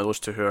 it's definitely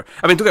those two who are...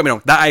 I mean, don't get me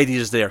wrong, that idea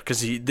is there,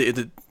 because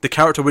the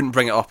character wouldn't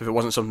bring it up if it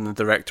wasn't something the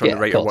director and the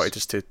writer wanted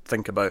us to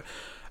think about.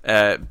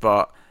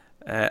 But...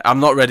 I'm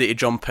not ready to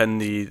jump in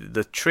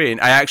the train.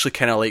 I actually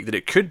kind of like that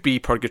it could be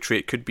purgatory,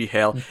 it could be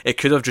hell, it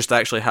could have just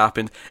actually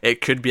happened,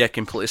 it could be a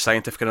completely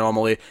scientific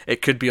anomaly,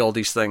 it could be all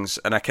these things,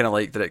 and I kind of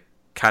like that it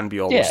can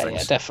be all those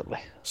things. Yeah, definitely.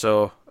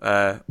 So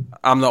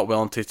I'm not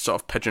willing to sort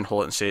of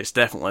pigeonhole it and say it's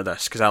definitely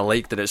this, because I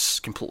like that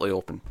it's completely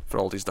open for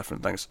all these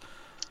different things.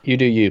 You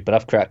do you, but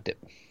I've cracked it.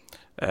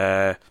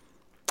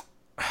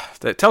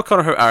 Tell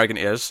Connor how arrogant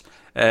he is.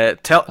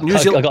 New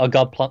Zealand. I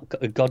got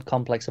a god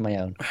complex of my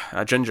own.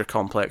 A ginger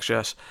complex,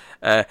 yes.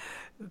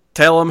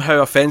 Tell him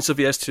how offensive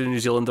he is to New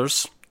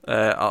Zealanders.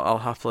 I'll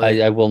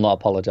happily... I will not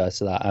apologise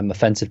for that. I'm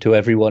offensive to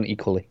everyone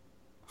equally.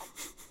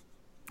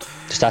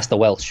 Just ask the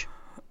Welsh.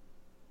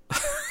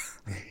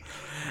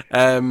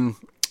 But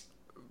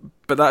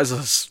that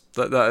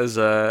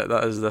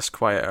is This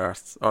Quiet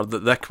Earth, or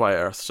the Quiet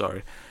Earth.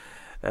 Sorry.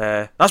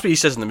 That's what he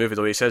says in the movie,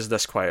 though. He says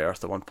This Quiet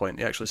Earth at one point.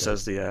 He actually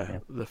says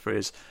the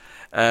phrase.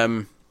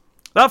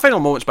 That final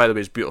moment, by the way,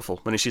 is beautiful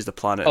when he sees the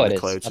planet in the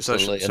clouds.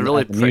 Absolutely. It's a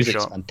really the pretty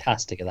music's shot.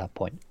 Fantastic at that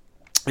point.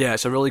 Yeah,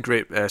 it's a really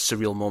great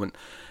surreal moment.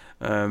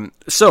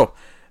 So,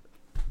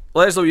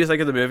 let us know what you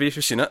think of the movie if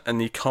you've seen it in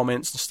the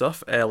comments and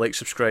stuff. Like,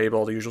 subscribe,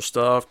 all the usual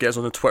stuff. Get us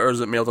on the Twitters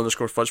at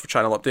mailed_fudge for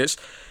channel updates.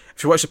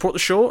 If you want to support the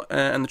show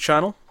and the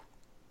channel,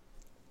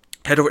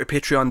 head over to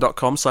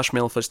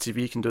patreon.com/mailfudgetv.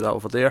 You can do that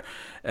over there.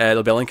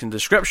 There'll be a link in the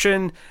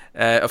description.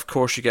 Of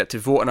course, you get to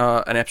vote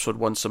on an episode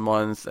once a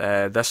month.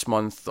 This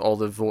month, all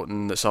the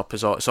voting that's up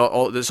is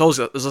there's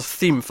a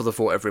theme for the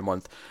vote every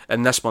month.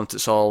 And this month,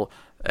 it's all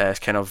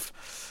kind of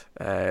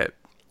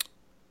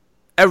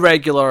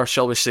irregular,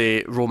 shall we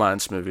say,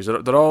 romance movies.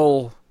 They're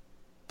all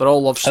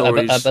love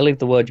stories. I believe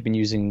the word you've been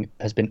using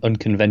has been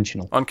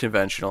unconventional.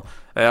 Unconventional.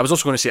 I was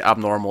also going to say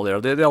abnormal there.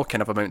 They all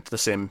kind of amount to the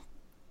same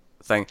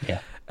thing.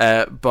 Yeah.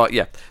 But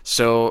yeah,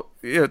 so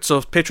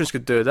patrons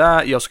could do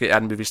that. You also get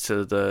adding movies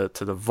to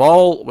the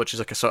vault, which is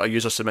like a sort of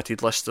user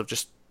submitted list of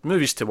just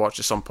movies to watch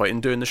at some point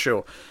in doing the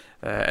show.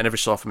 And every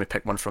so often we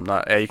pick one from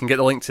that. You can get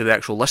the link to the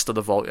actual list of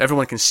the vault.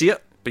 Everyone can see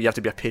it, but you have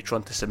to be a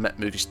patron to submit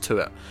movies to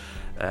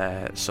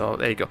it. So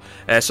there you go.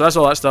 So that's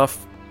all that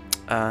stuff,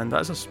 and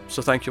that's us.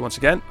 So thank you once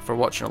again for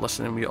watching or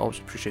listening. We always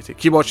appreciate it.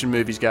 Keep watching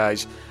movies,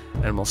 guys,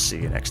 and we'll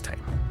see you next time.